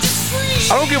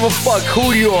 I don't give a fuck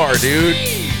who you are, dude.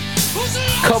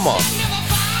 Come on.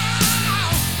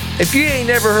 If you ain't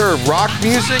never heard rock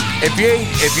music, if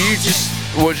you just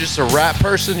was just a rap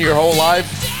person your whole life,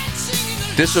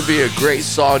 this would be a great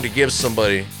song to give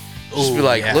somebody. Just be Ooh,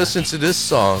 like, yeah. listen to this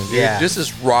song, dude. Yeah. This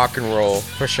is rock and roll.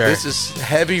 For sure. This is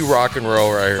heavy rock and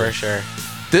roll right here. For sure.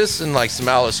 This and like some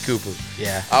Alice Cooper.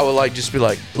 Yeah. I would like just be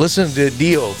like, listen to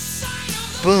Dio.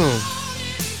 Boom.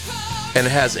 And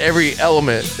it has every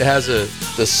element. It has the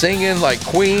singing like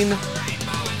Queen.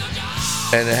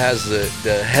 And it has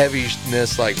the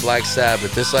heaviness like Black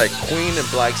Sabbath. It's like Queen and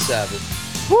Black Sabbath.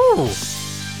 Woo!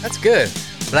 That's good.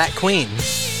 Black Queen.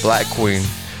 Black Queen.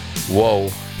 Whoa.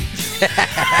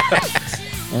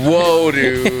 Whoa,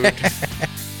 dude.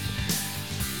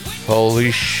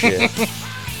 Holy shit.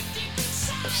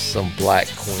 Some Black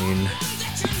Queen.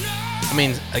 I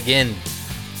mean, again,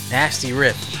 nasty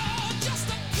riff.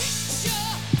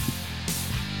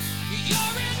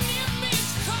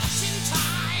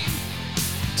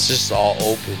 It's just all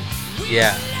open,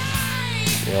 Yeah.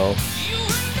 you know.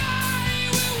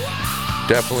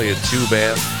 Definitely a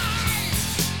two-band.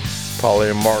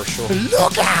 Pauly and Marshall.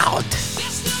 Look out!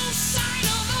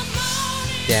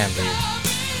 Damn, dude.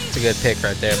 It's a good pick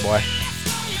right there, boy.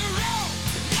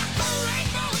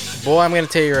 Boy, I'm gonna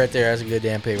tell you right there, that's a good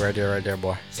damn pick right there,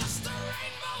 boy.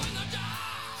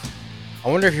 I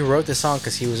wonder if he wrote this song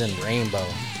because he was in Rainbow.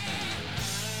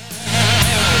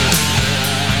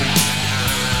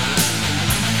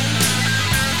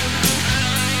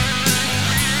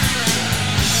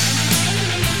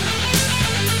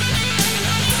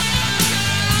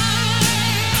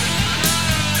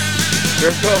 Here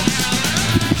it comes.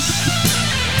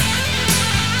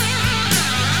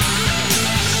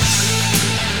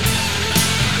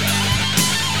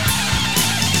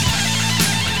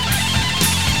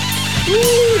 Woo,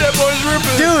 that boy's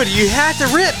ripping. Dude, you had to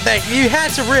rip back. You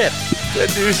had to rip. That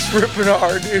dude's ripping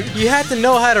hard, dude. You had to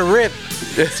know how to rip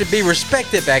to be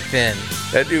respected back then.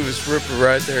 That dude was ripping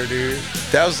right there, dude.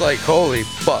 That was like, holy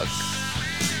fuck.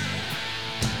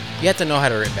 You had to know how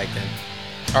to rip back then.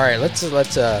 All right, let's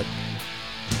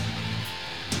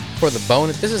for the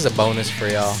bonus. This is a bonus for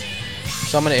y'all.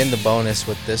 So I'm gonna end the bonus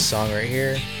with this song right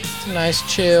here. It's a nice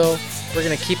chill. We're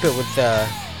gonna keep it with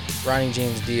Ronnie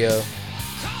James Dio.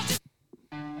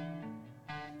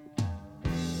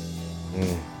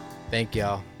 Thank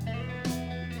y'all.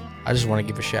 I just want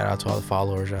to give a shout out to all the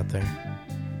followers out there.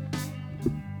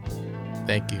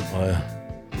 Thank you.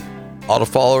 All the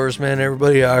followers, man,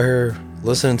 everybody out here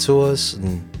listening to us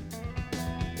and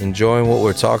enjoying what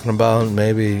we're talking about, and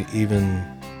maybe even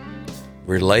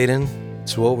relating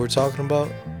to what we're talking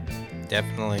about.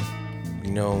 Definitely.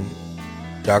 You know,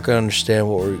 y'all can understand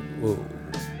what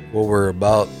we're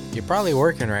about. You're probably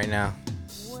working right now.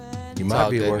 You It's might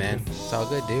all be good, working. man. It's all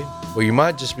good, dude. Well, you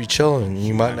might just be chilling.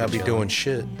 You might not be chilling. doing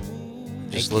shit.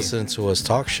 Just you. listening to us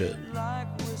talk shit.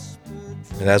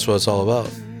 And that's what it's all about.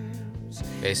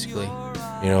 Basically.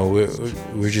 You know,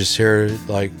 we're just here to,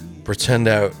 like, pretend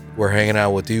that we're hanging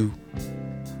out with you.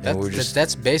 And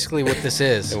That's basically what this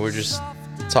is. and we're just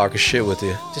talking shit with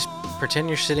you. Just pretend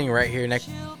you're sitting right here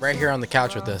on the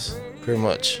couch with us. Pretty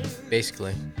much.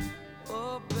 Basically.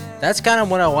 That's kind of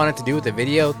what I wanted to do with the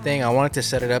video thing. I wanted to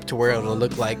set it up to where it would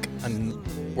look like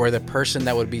where the person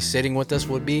that would be sitting with us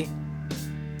would be.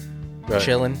 Right.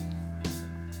 Chilling.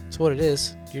 That's what it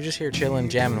is. You're just here chilling,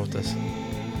 jamming with us.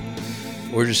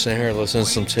 We're just sitting here listening to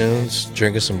some tunes,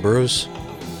 drinking some brews.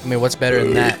 I mean, what's better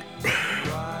than that?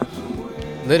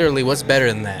 Literally, what's better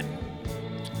than that?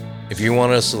 If you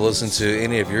want us to listen to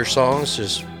any of your songs,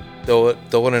 just throw it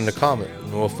in the comment,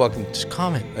 and we'll Just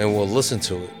comment. listen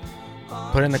to it.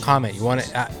 Put it in the comment. You want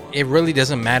it? It really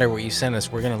doesn't matter what you send us.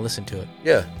 We're gonna listen to it.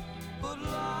 Yeah,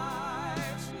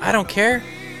 I don't care.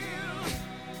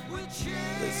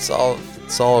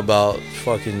 it's all about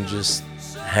fucking just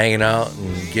hanging out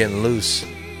and getting loose.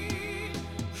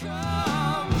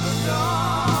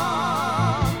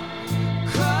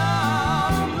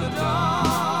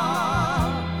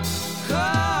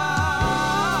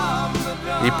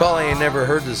 You probably ain't never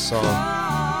heard this song.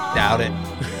 Doubt it.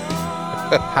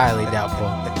 Highly doubtful.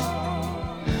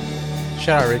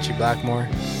 Shout out Richie Blackmore.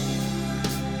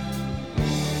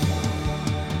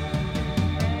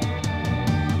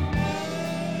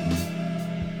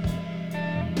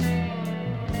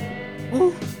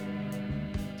 Woo.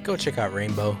 Go check out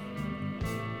Rainbow.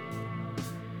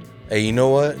 Hey, you know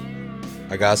what?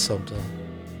 I got something.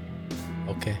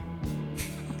 Okay.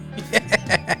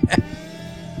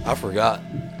 I forgot.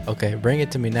 Okay, bring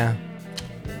it to me now.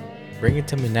 Bring it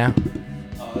to me now.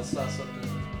 Oh, that's not something.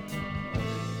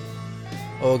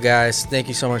 Oh, guys, thank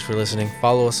you so much for listening.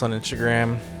 Follow us on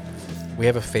Instagram. We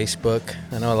have a Facebook.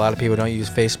 I know a lot of people don't use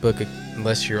Facebook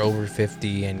unless you're over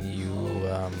 50 and you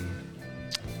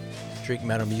drink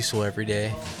Metamucil every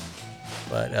day.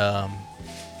 But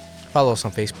follow us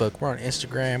on Facebook. We're on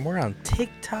Instagram. We're on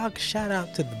TikTok. Shout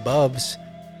out to the Bubs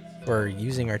for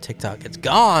using our TikTok. It's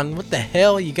gone. What the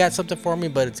hell? You got something for me,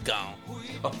 but it's gone.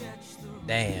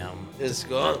 Damn. It's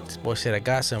gone. This boy said I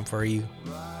got something for you.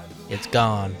 It's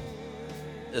gone.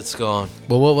 It's gone.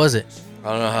 Well, what was it? I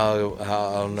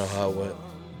don't know how it went.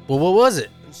 Well, what was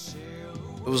it?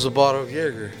 It was a bottle of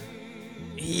Jaeger.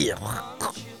 Yeah.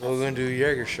 We're gonna do a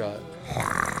Jaeger shot.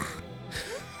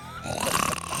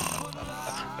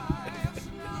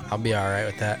 I'll be all right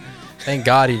with that. Thank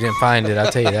God you didn't find it.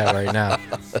 I'll tell you that right now.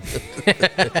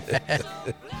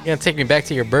 You're gonna take me back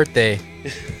to your birthday.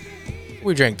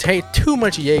 We drank too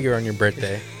much Jaeger on your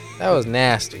birthday. That was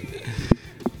nasty.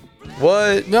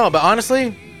 What? No, but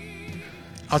honestly,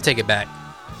 I'll take it back.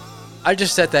 I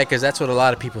just said that because that's what a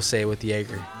lot of people say with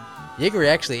Jaeger. Jaeger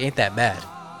actually ain't that bad.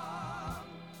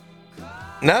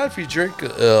 Not if you drink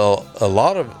a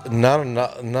lot of, not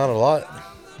a lot.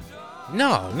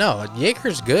 No,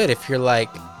 Jaeger's good if you're like.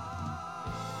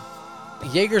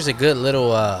 Jaeger's a good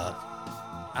little, I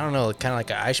don't know, kind of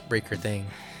like an icebreaker thing.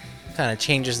 Kind of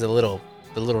changes the little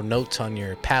notes on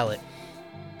your palate.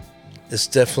 It's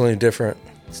definitely different.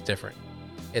 It's different.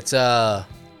 It's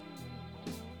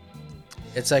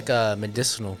It's like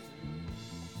medicinal.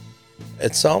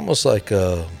 It's almost like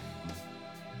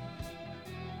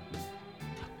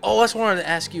Oh, that's what I wanted to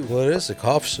ask you. well, it is a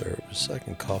cough syrup. It's like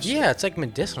a cough syrup. Yeah, it's like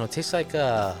medicinal. It tastes like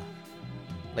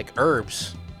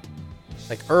herbs,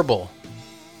 like herbal.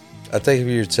 I think if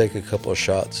you take a couple of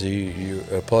shots, you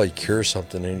it'll probably cure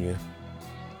something in you.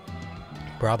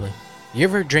 Probably. You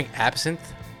ever drink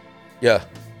absinthe? Yeah.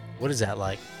 What is that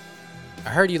like? I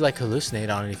heard you like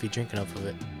hallucinate on it if you drink enough of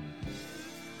it.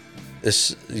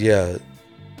 Yeah,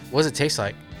 What does it taste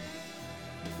like?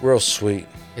 real sweet.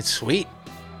 It's sweet.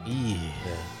 Yeah.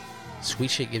 Sweet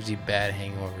shit gives you bad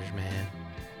hangovers, man.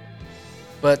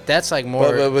 But that's like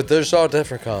more. But there's all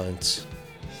different kinds.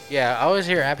 Yeah, I always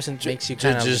hear absinthe makes you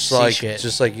kind of just see like shit.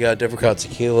 just like you got different kinds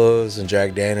of tequilas and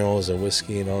Jack Daniels and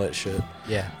whiskey and all that shit.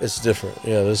 Yeah. It's different.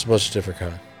 Yeah, there's a bunch of different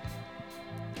kind.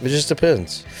 It just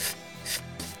depends.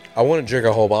 I wouldn't drink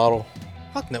a whole bottle.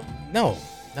 Fuck no. No.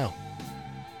 No.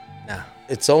 Nah.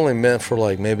 It's only meant for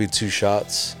like maybe 2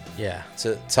 shots. Yeah.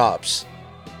 To tops.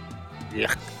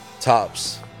 Yuck.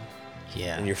 Tops.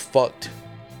 Yeah. And you're fucked.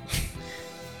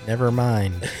 Never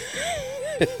mind.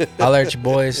 Holler at you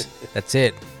boys. That's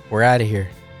it. We're out of here.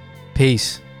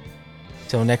 Peace.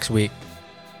 Till next week.